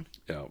town.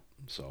 Yeah.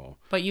 So.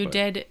 But you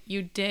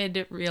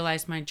did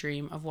realize my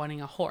dream of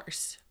wanting a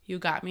horse. You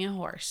got me a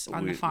horse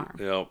on the farm.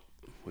 Yep.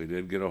 We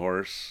did get a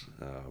horse.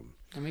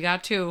 And we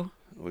got 2.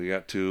 We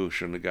got 2.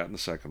 Shouldn't have gotten the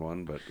second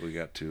one, but we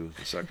got 2.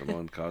 The second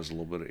one caused a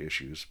little bit of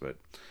issues, but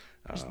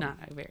It's not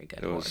a very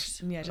good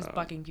horse. Yeah, just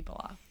bucking people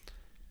off.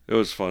 It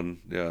was fun.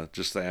 Yeah,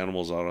 just the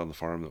animals out on the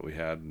farm that we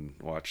had, and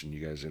watching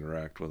you guys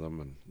interact with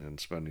them, and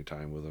spending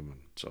time with them,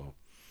 and so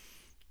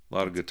a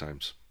lot of good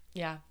times.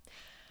 Yeah.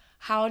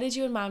 How did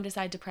you and Mom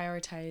decide to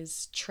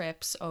prioritize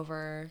trips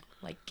over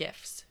like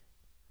gifts?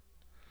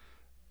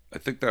 I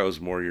think that was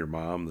more your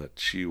mom, that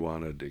she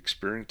wanted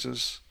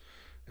experiences,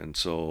 and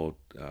so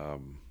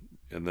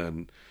and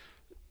then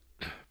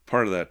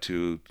part of that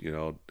too,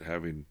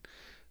 having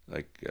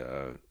like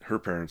her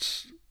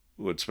parents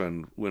would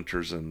spend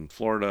winters in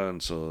Florida,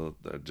 and so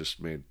that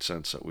just made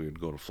sense that we would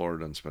go to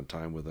Florida and spend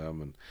time with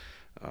them,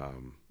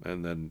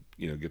 and then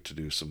get to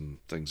do some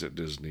things at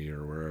Disney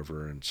or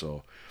wherever. And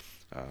so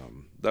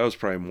that was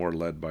probably more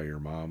led by your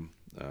mom.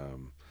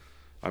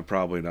 I'm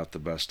probably not the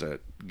best at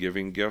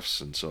giving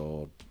gifts, and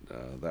so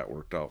that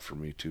worked out for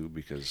me too,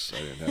 because I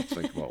didn't have to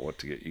think about what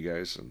to get you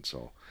guys. And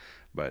so,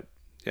 but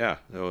yeah,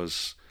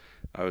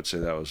 I would say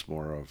that was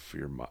more of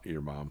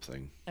your mom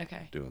thing.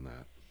 Okay. Doing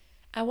that.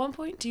 At one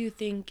point, do you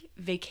think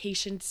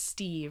Vacation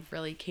Steve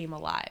really came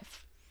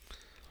alive?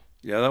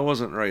 Yeah, that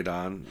wasn't right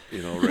on,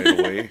 right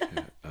away.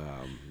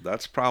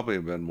 That's probably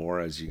been more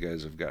as you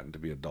guys have gotten to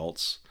be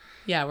adults.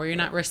 Yeah, where you're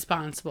not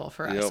responsible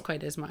for us Yep.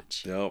 quite as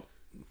much. Yep.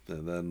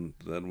 and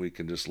then we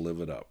can just live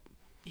it up.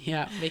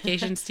 Yeah,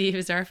 Vacation Steve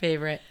is our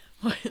favorite.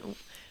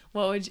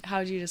 How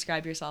would you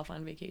describe yourself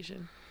on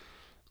vacation?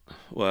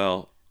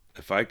 Well,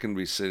 if I can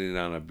be sitting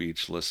on a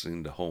beach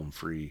listening to Home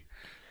Free,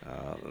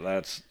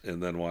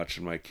 and then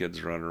watching my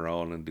kids run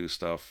around and do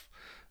stuff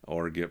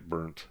or get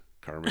burnt,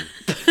 Carmen.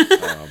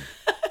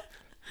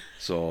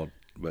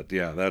 But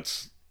yeah,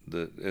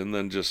 and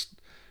then just,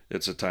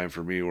 it's a time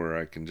for me where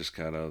I can just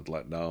kind of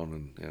let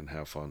down and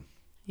have fun.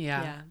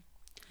 Yeah.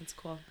 That's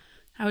cool.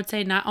 I would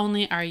say not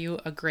only are you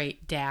a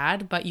great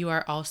dad, but you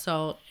are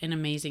also an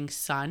amazing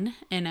son.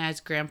 And as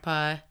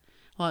Grandma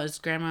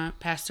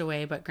passed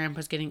away, but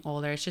Grandpa's getting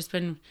older, it's just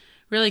been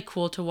really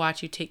cool to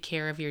watch you take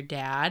care of your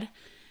dad.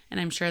 And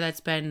I'm sure that's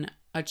been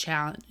a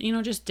challenge,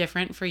 just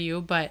different for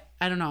you. But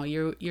I don't know,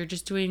 you're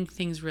just doing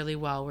things really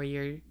well where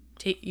you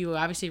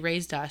obviously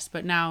raised us,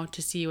 but now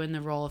to see you in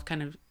the role of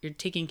you're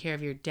taking care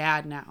of your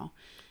dad now.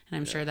 And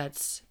I'm sure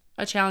that's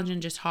a challenge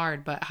and just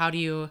hard. But how do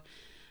you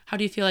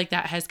feel like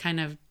that has kind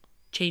of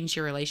changed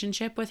your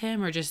relationship with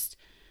him? Or just,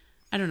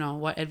 I don't know,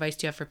 what advice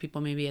do you have for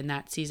people maybe in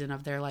that season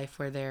of their life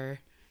where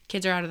their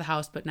kids are out of the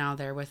house, but now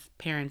they're with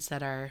parents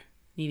that are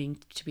needing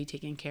to be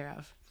taken care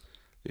of?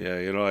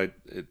 Yeah,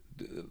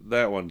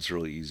 that one's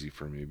really easy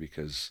for me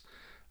because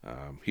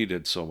he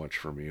did so much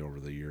for me over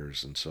the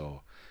years. And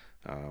so,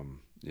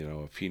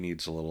 if he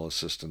needs a little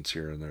assistance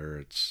here and there,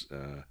 it's,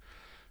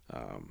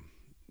 I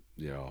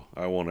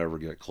won't ever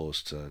get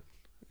close to,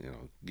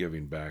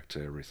 giving back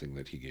to everything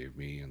that he gave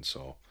me. And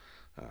so,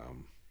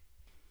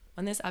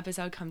 when this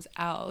episode comes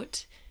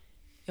out,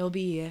 it'll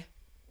be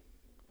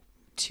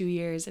 2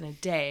 years and a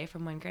day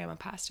from when Grandma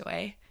passed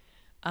away.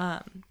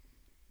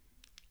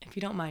 If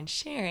you don't mind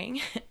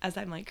sharing, as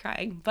I'm like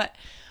crying, but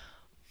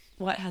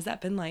what has that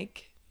been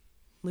like,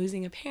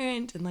 losing a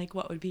parent, and like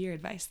what would be your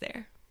advice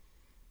there?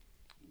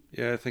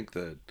 Yeah, I think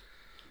that,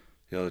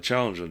 the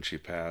challenge when she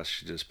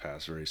just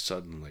passed very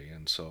suddenly.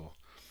 And so,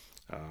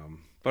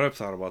 but I've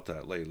thought about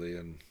that lately.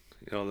 And,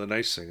 the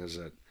nice thing is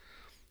that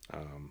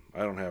I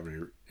don't have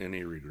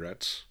any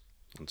regrets.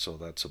 And so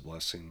that's a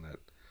blessing that,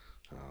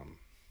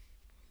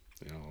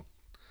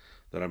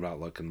 that I'm not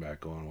looking back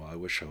going, well, I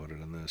wish I would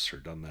have done this or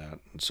done that.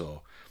 And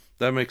so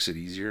that makes it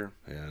easier.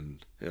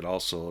 And it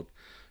also,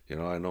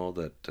 I know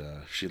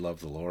that she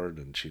loved the Lord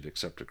and she'd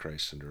accepted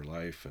Christ into her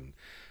life.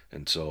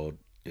 And so,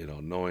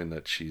 knowing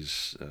that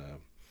she's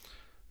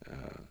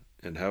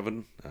in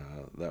heaven,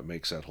 that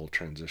makes that whole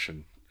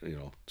transition,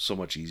 so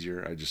much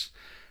easier. It's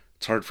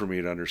hard for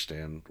me to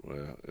understand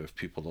if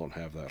people don't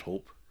have that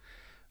hope,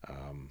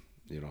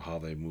 how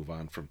they move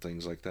on from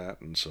things like that.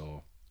 And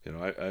so,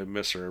 I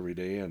miss her every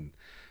day. And,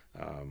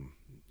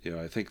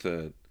 I think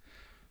that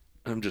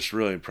I'm just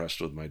really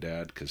impressed with my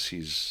dad because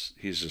he's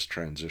just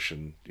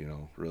transitioned,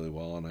 really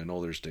well. And I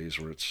know there's days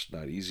where it's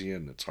not easy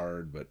and it's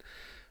hard, but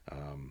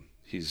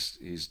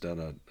he's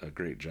done a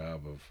great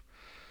job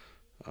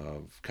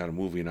of kind of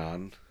moving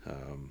on,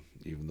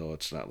 even though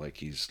it's not like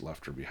he's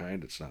left her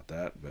behind. It's not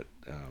that, but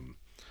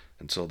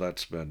and so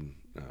that's been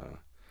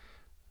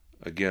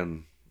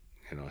again,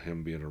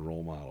 him being a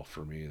role model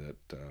for me,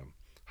 that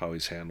how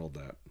he's handled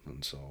that.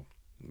 And so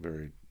I'm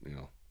very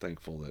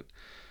thankful that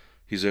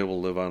he's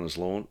able to live on his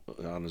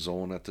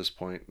own at this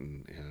point,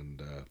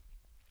 and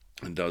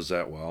does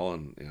that well,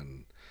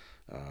 and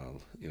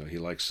he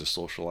likes to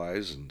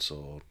socialize, and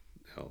so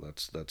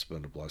that's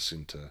been a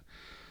blessing to.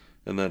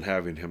 And then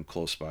having him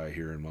close by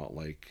here in Mount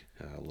Lake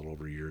a little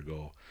over a year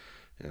ago,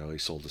 he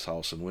sold his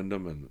house in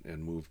Windham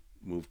and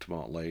moved to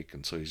Mount Lake,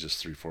 and so he's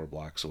just 3-4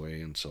 blocks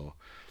away. And so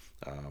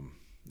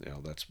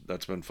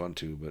that's been fun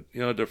too.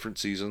 But different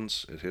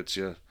seasons, it hits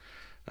you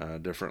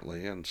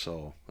differently. And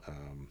so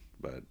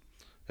but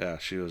yeah,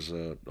 she was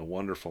a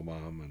wonderful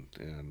mom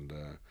and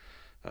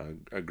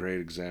a great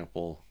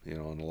example, in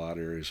a lot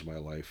of areas of my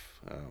life,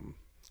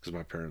 because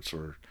my parents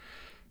were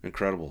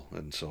incredible.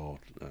 And so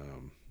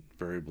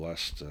very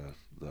blessed,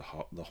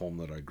 the home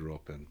that I grew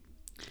up in.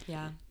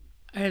 Yeah.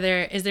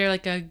 Is there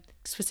like a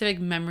specific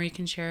memory you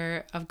can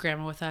share of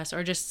Grandma with us,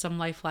 or just some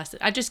life lesson?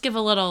 I just give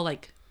a little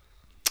like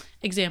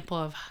example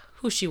of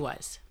who she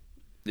was.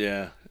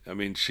 Yeah, I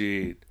mean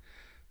she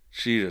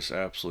just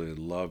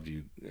absolutely loved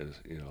you,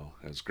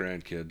 as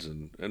grandkids,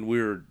 and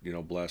we were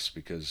blessed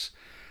because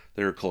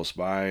they were close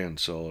by, and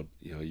so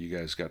you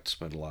guys got to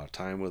spend a lot of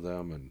time with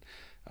them. And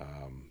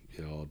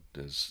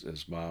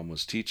as Mom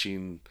was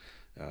teaching,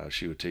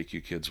 she would take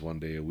you kids one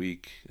day a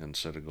week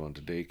instead of going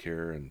to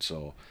daycare. And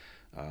so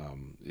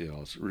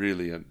it's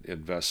really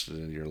invested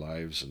in your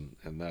lives,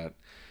 and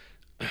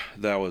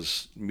that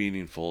was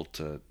meaningful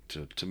to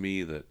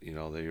me, that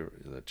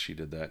that she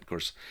did that. Of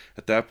course,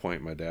 at that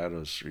point my dad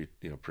was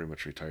pretty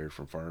much retired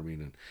from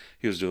farming, and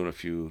he was doing a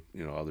few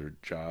other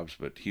jobs,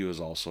 but he was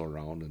also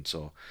around, and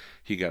so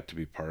he got to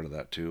be part of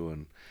that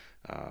too.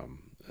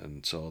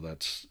 And so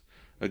that's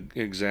an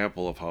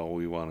example of how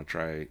we want to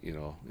try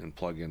and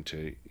plug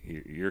into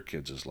your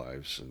kids'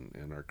 lives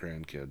and our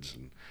grandkids.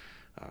 And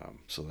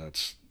so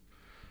that's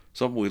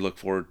something we look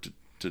forward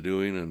to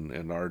doing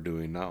and are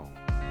doing now.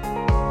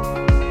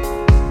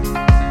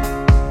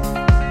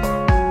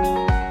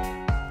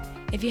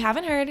 If you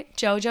haven't heard,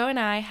 JoJo and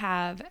I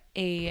have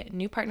a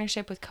new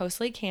partnership with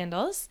Coast Lake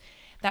Candles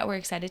that we're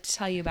excited to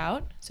tell you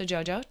about. So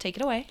JoJo, take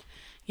it away.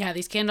 Yeah,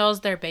 these candles,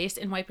 they're based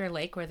in White Bear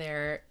Lake where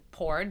they're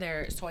poured.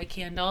 They're soy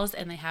candles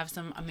and they have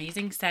some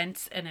amazing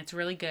scents and it's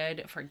really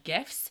good for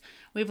gifts.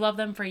 We've loved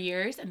them for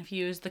years, and if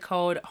you use the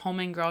code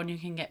HOMEANDGROWN, you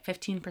can get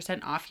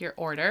 15% off your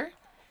order.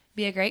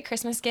 Be a great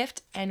Christmas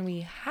gift, and we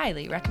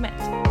highly recommend.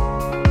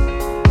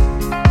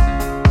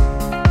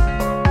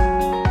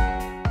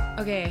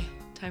 Okay,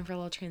 time for a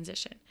little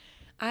transition.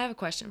 I have a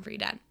question for you,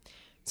 Dad.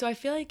 So I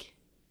feel like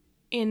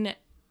in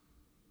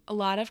a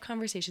lot of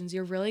conversations,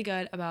 you're really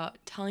good about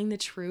telling the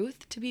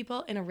truth to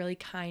people in a really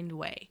kind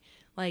way.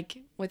 Like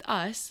with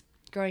us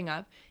growing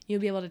up,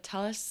 you'll be able to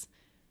tell us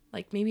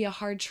like maybe a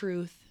hard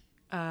truth.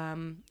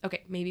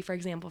 Okay, maybe for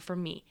example, for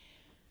me,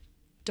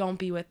 don't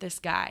be with this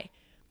guy,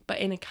 but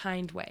in a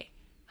kind way.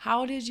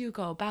 How did you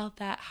go about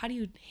that? How do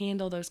you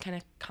handle those kind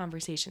of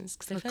conversations?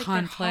 Because I feel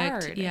like they're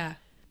hard. Yeah.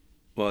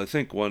 Well, I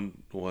think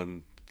one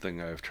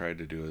thing I've tried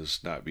to do is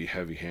not be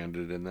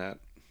heavy-handed in that.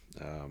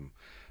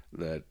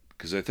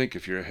 Because I think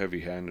if you're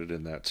heavy-handed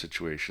in that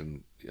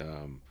situation,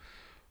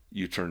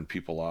 you turn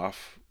people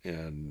off,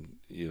 and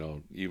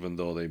even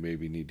though they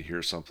maybe need to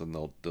hear something,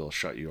 they'll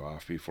shut you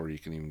off before you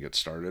can even get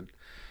started.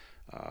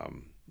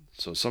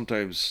 So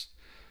sometimes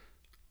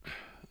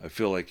I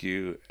feel like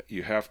you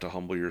have to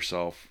humble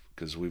yourself,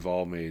 because we've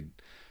all made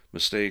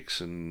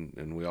mistakes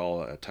and we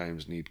all at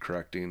times need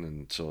correcting.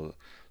 And so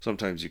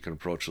sometimes you can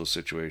approach those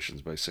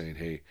situations by saying,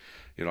 hey,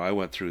 I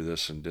went through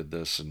this and did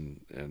this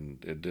and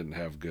it didn't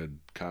have good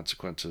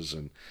consequences,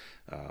 and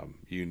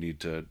you need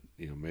to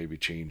maybe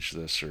change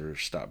this or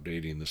stop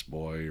dating this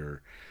boy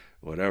or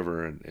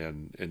whatever,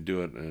 and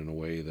do it in a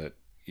way that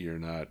you're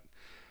not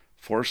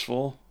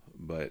forceful,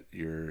 but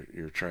you're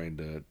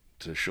trying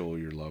to show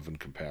your love and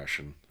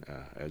compassion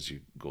as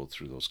you go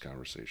through those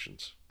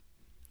conversations.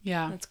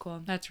 Yeah. That's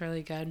cool. That's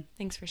really good.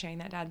 Thanks for sharing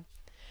that, Dad.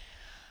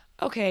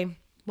 Okay,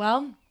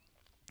 well,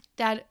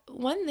 Dad,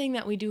 one thing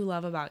that we do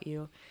love about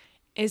you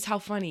is how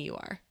funny you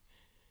are.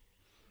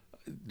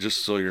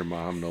 Just so your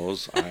mom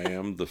knows, I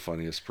am the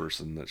funniest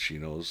person that she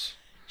knows.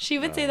 She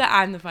would say that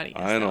I'm the funniest.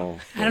 I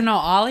know. I don't know.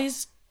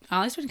 Ollie's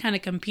been kind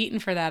of competing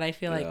for that, I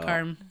feel like, Yeah,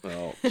 Carm.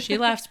 well, She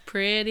laughs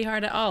pretty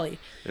hard at Ollie.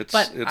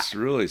 it's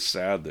really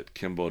sad that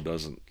Kimbo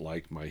doesn't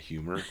like my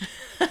humor,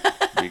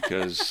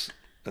 because,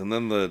 and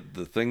then the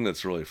thing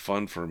that's really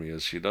fun for me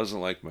is she doesn't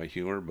like my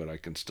humor, but I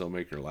can still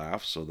make her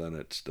laugh. So then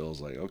it still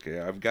is like, okay,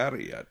 I've got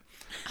it yet.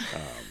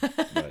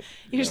 But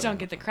You just don't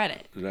get the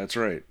credit. That's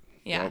right.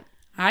 Yeah. Yep.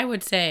 I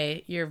would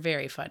say you're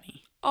very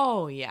funny.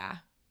 Oh, yeah.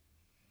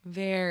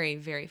 Very,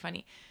 very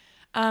funny.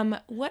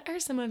 What are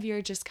some of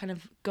your just kind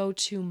of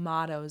go-to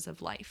mottos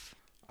of life?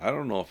 I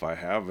don't know if I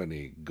have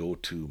any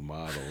go-to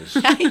mottos.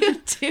 Yeah,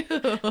 you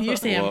do. You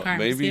say I'm Well, Carm.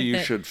 maybe See if you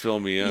that- should fill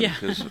me in, Yeah.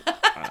 because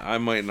I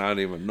might not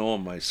even know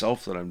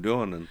myself that I'm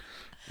doing,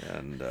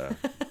 and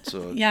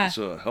so Yeah.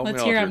 So help Let's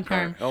me out hear here, 'em,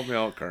 Carm. Help me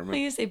out, Well, Carmen.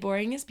 you say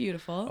boring is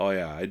beautiful. Oh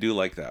yeah, I do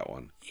like that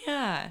one.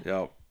 Yeah.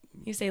 Yep,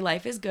 You say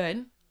life is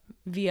good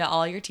via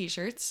all your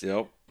t-shirts.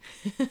 yep.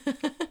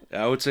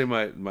 I would say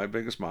my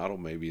biggest motto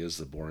maybe is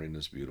the boring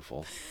is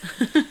beautiful.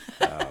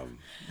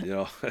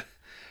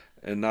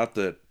 And not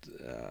that,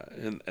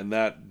 and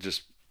that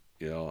just,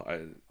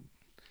 you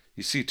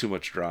see too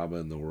much drama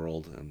in the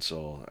world, and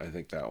so I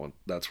think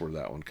that's where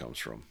that one comes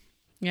from.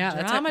 Yeah,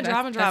 Drama.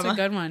 That's a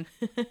good one.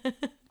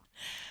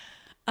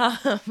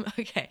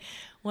 Okay.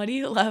 What do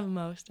you love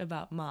most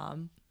about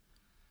Mom?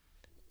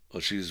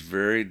 Well, she's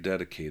very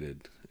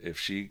dedicated. If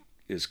she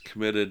is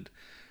committed,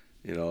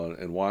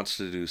 and wants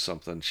to do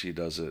something, she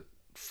does it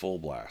full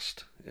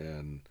blast.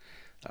 And,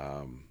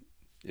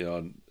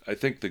 I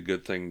think the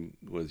good thing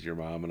with your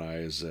mom and I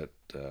is that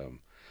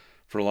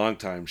for a long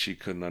time she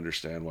couldn't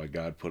understand why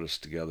God put us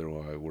together,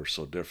 why we're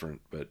so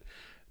different. But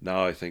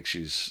now I think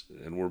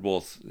and we're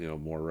both,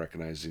 more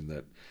recognizing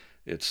that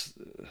it's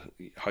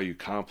how you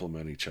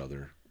complement each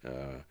other,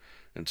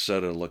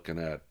 instead of looking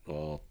at,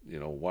 well,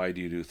 why do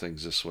you do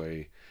things this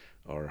way,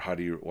 or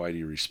why do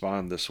you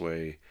respond this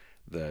way,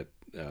 that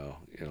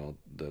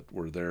that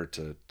we're there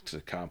to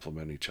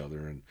complement each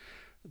other, and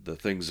the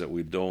things that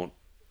we don't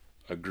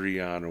agree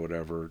on or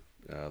whatever,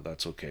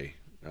 that's okay.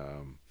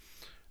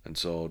 And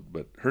so,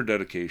 but her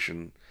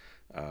dedication,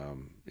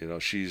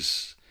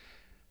 she's,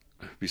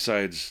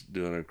 besides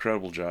doing an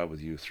incredible job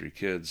with you three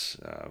kids,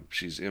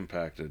 she's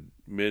impacted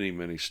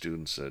many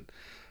students that,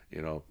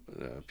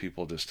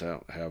 people just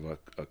don't have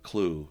a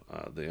clue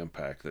the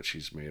impact that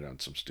she's made on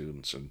some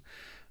students. And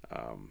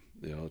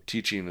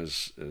teaching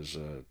is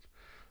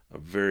a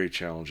very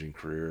challenging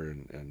career,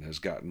 and has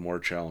gotten more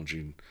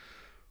challenging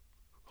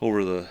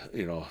over the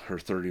her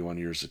 31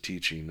 years of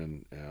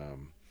teaching,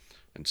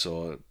 and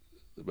so,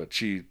 but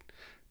she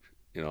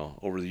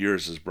over the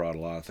years has brought a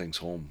lot of things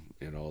home,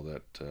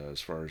 that as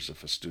far as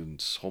if a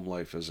student's home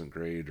life isn't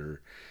great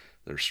or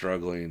they're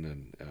struggling,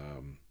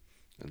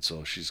 and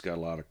so she's got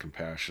a lot of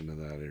compassion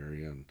in that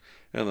area, and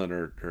then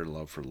her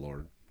love for the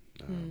Lord.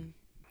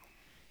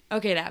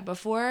 Okay, Dad,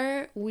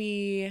 before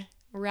we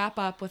wrap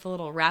up with a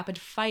little rapid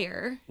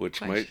fire. which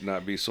question. might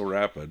not be so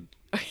rapid.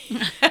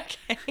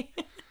 Okay.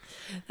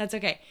 That's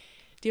okay.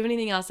 Do you have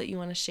anything else that you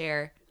want to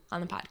share on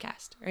the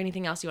podcast or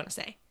anything else you want to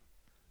say?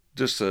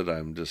 Just that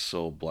I'm just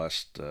so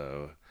blessed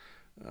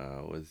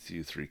with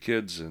you three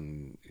kids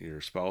and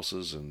your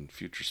spouses and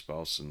future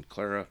spouse and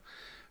Clara,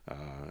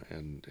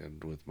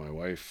 and with my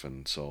wife,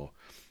 and so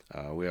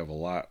we have a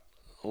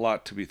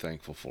lot to be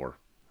thankful for,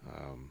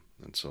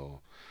 and so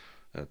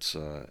that's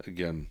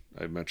again,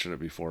 I mentioned it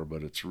before,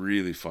 but it's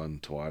really fun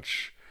to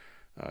watch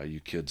you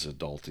kids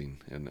adulting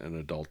and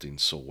adulting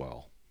so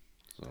well.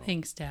 So,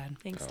 Thanks, Dad.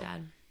 Thanks,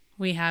 Dad.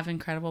 We have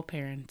incredible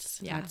parents.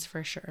 Yeah. That's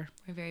for sure.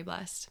 We're very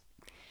blessed.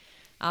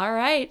 All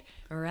right.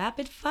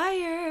 Rapid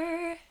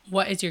fire.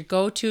 What is your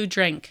go-to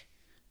drink?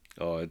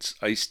 oh, it's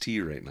iced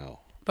tea right now,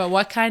 But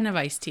what kind of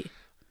iced tea?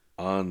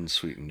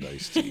 unsweetened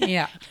iced tea.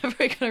 Yeah.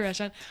 Whenever I go to a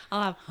restaurant,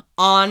 I'll have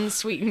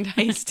unsweetened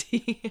iced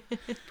tea.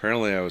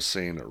 Apparently, I was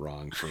saying it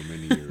wrong for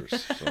many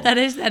years. So. That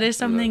is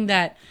something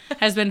that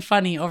has been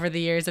funny over the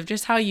years of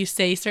just how you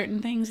say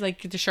certain things,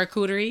 like the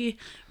charcuterie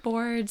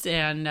boards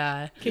and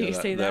Can you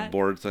say that? that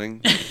board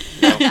thing?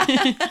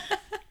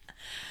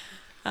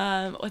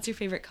 What's your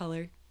favorite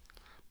color?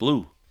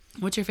 Blue.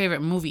 what's your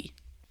favorite movie?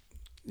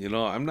 You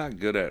know, I'm not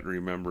good at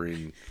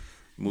remembering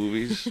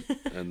movies,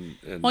 and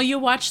Well, you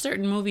watch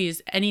certain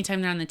movies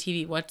anytime they're on the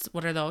TV. What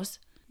are those?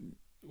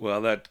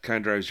 well, that kind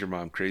of drives your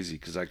mom crazy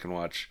because I can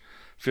watch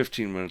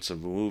 15 minutes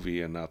of a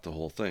movie and not the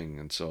whole thing,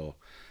 and so.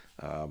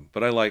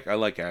 But I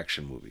like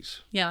action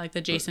movies. Yeah, like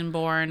the Jason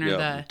Bourne or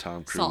Yeah, the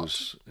Tom Salt.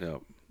 Cruise.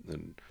 Yep,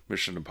 and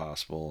Mission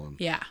Impossible, and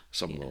yeah.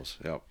 some of those.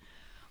 Yep.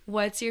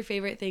 What's your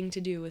favorite thing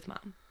to do with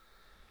Mom?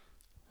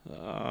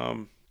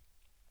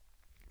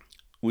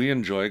 We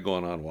enjoy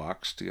going on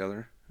walks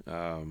together,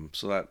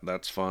 so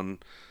that's fun.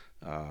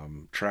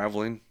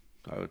 Traveling,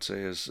 I would say,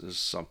 is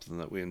something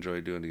that we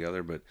enjoy doing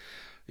together. But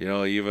you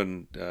know,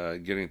 even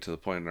getting to the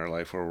point in our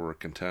life where we're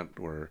content,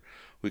 where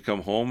we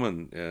come home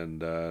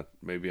and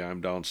maybe I'm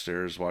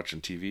downstairs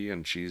watching TV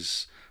and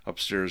she's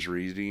upstairs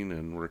reading,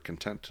 and we're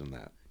content in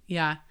that.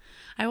 Yeah.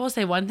 I will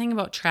say one thing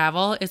about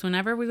travel is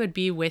whenever we would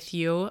be with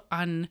you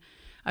on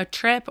a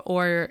trip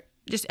or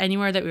just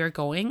anywhere that we were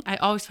going, I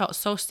always felt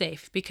so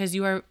safe because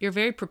you're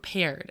very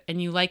prepared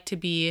and you like to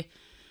be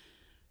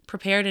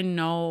prepared and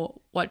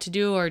know what to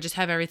do or just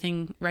have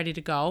everything ready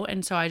to go.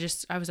 And so I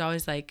was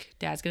always like,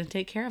 Dad's going to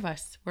take care of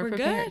us. We're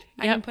prepared. good.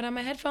 I can put on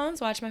my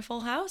headphones, watch my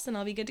Full House, and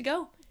I'll be good to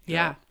go.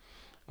 Yeah.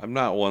 I'm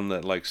not one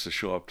that likes to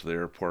show up to the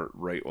airport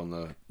right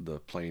when the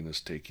plane is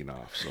taking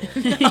off, so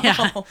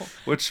Yeah.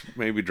 which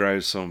maybe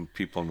drives some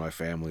people in my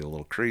family a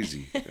little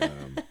crazy.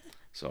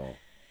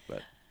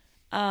 But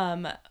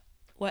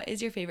What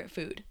is your favorite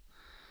food?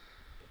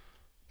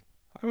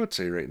 I would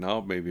say right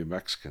now maybe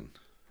Mexican.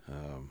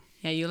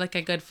 Yeah, you like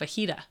a good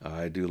fajita.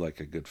 I do like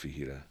a good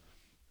fajita.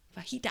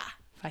 Fajita.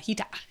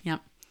 Fajita.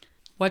 Yep.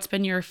 What's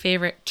been your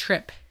favorite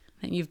trip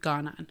that you've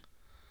gone on?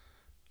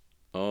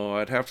 Oh,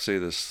 I'd have to say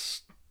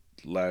this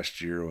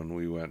last year when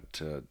we went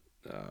to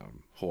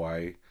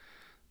Hawaii.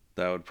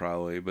 That would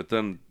probably. But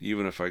then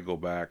even if I go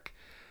back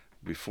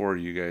before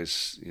you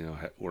guys,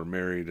 were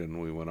married and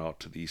we went out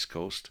to the East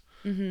Coast,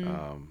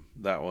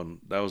 that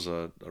was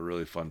a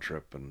really fun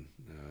trip, and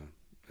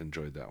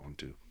enjoyed that one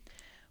too.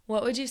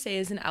 What would you say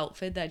is an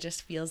outfit that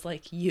just feels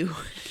like you?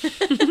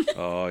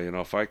 Oh,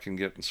 if I can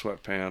get in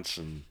sweatpants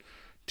and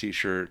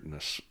t-shirt and a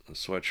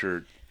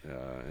sweatshirt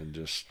and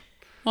just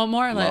Well,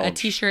 more like a Lounge.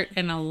 t-shirt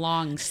and a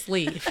long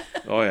sleeve.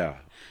 oh yeah,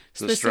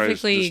 This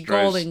Specifically this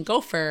drives- Golden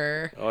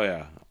Gopher. Oh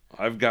yeah,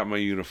 I've got my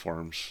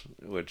uniforms,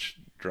 which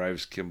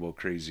drives Kimbo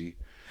crazy,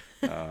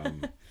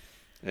 and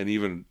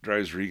even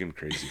drives Regan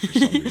crazy for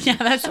some reason. Yeah,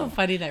 that's so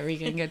funny that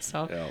Regan gets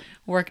so Yeah.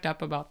 worked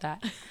up about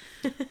that.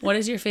 What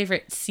is your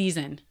favorite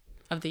season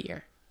of the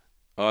year?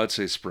 Oh, I'd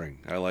say spring.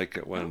 I like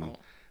it when,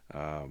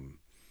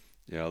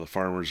 the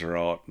farmers are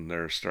out and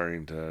they're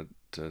starting to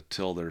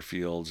till their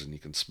fields, and you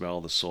can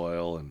smell the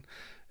soil and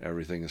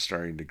everything is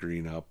starting to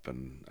green up,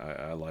 and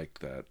I like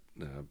that.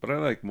 But I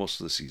like most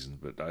of the seasons,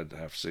 but I'd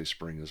have to say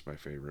spring is my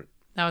favorite.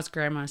 That was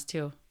Grandma's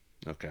too.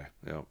 Okay,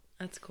 yeah.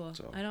 That's cool.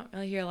 So- I don't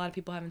really hear a lot of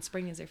people having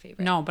spring as their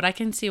favorite. No, but I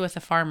can see with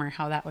a farmer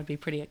how that would be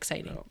pretty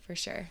exciting. Yeah. For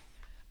sure.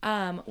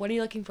 What are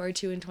you looking forward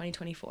to in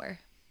 2024?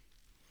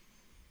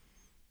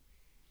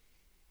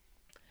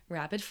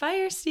 Rapid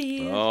fire,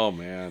 Steve. Oh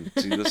man,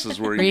 see, this is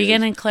where you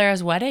Regan guys- and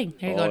Clara's wedding.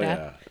 There you go,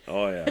 Dad. yeah,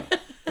 oh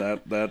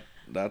yeah.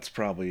 That's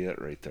probably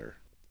it right there.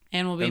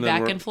 And we'll be And then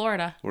back we're- in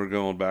Florida. We're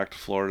going back to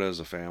Florida as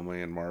a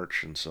family in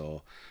March, and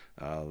so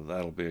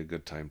that'll be a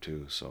good time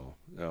too. So,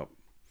 yep.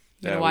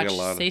 You can we watch got a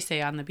lot of-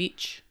 Say on the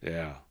beach.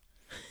 Yeah.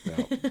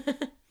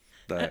 Yep.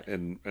 That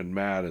and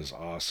Matt is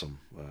awesome.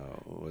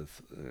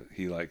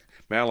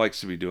 Matt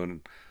likes to be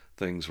doing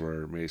things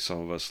where maybe some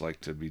of us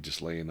like to be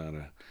just laying on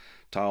a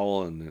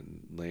towel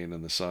and laying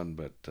in the sun.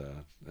 But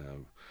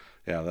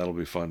yeah, that'll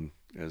be fun.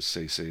 As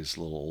Say's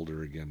a little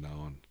older again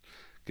now and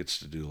gets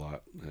to do a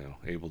lot.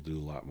 Able to do a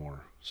lot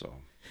more. So.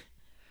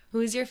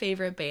 Who's your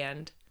favorite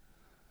band?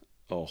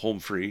 Oh, Home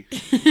Free.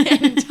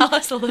 And tell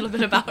us a little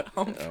bit about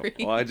Home Free.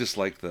 Well, I just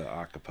like the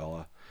a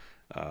cappella.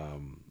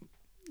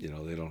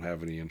 They don't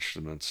have any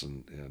instruments,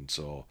 and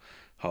so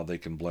how they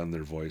can blend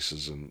their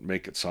voices and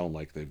make it sound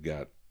like they've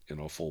got,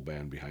 a full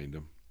band behind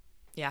them.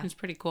 Yeah. It's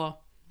pretty cool.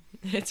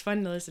 It's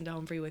fun to listen to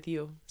Home Free with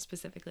you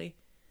specifically.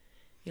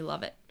 You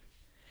love it.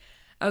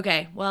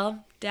 Okay,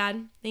 well,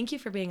 Dad, thank you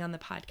for being on the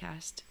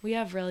podcast. We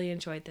have really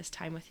enjoyed this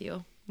time with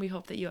you. We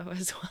hope that you have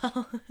as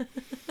well.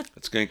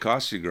 It's going to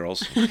cost you,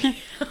 girls.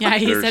 Yeah,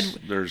 he there's,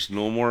 said. there's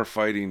no more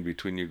fighting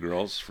between you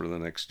girls for the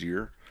next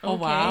year. Oh,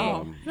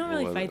 wow. We don't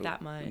really fight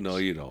that much. No,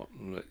 you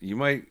don't. You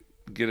might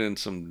get in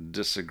some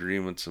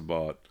disagreements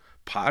about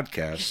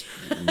podcasts,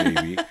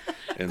 maybe,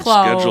 and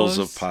schedules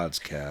of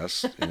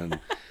podcasts, and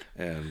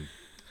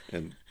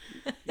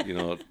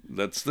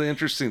that's the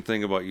interesting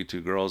thing about you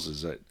two girls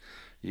is that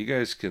you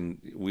guys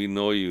we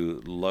know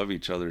you love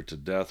each other to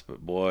death,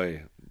 but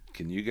boy,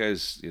 can you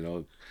guys,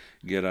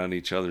 get on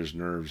each other's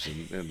nerves,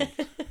 and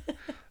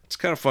it's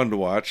kind of fun to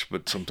watch,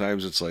 but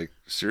sometimes it's like,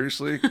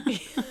 seriously?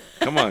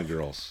 Come on,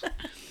 girls.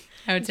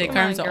 I would say Come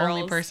Carm's on, the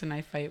only girls. person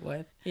I fight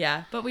with.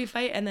 Yeah, but we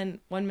fight, and then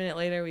 1 minute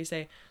later we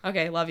say,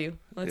 okay, love you.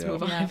 Let's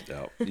move on.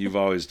 Yeah, you've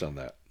always done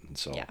that, and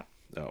so Yeah.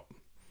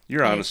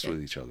 You're honest Understood.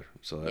 with each other,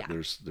 so that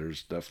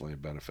there's definitely a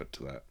benefit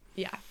to that.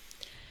 Yeah.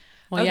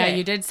 Well, yeah, Okay.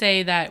 you did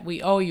say that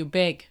we owe you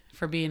big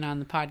for being on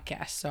the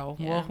podcast, so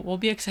Yeah. we'll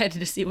be excited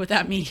to see what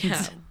that means.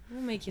 Yeah.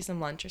 We'll make you some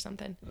lunch or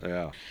something.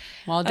 Yeah.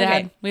 Well,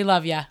 Dad, Okay. we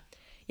love you.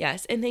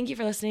 Yes, and thank you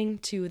for listening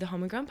to the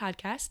Home and Grown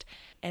podcast.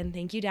 And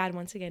thank you, Dad,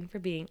 once again for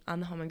being on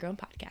the Home and Grown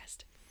podcast.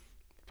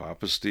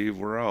 Papa Steve,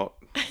 we're out.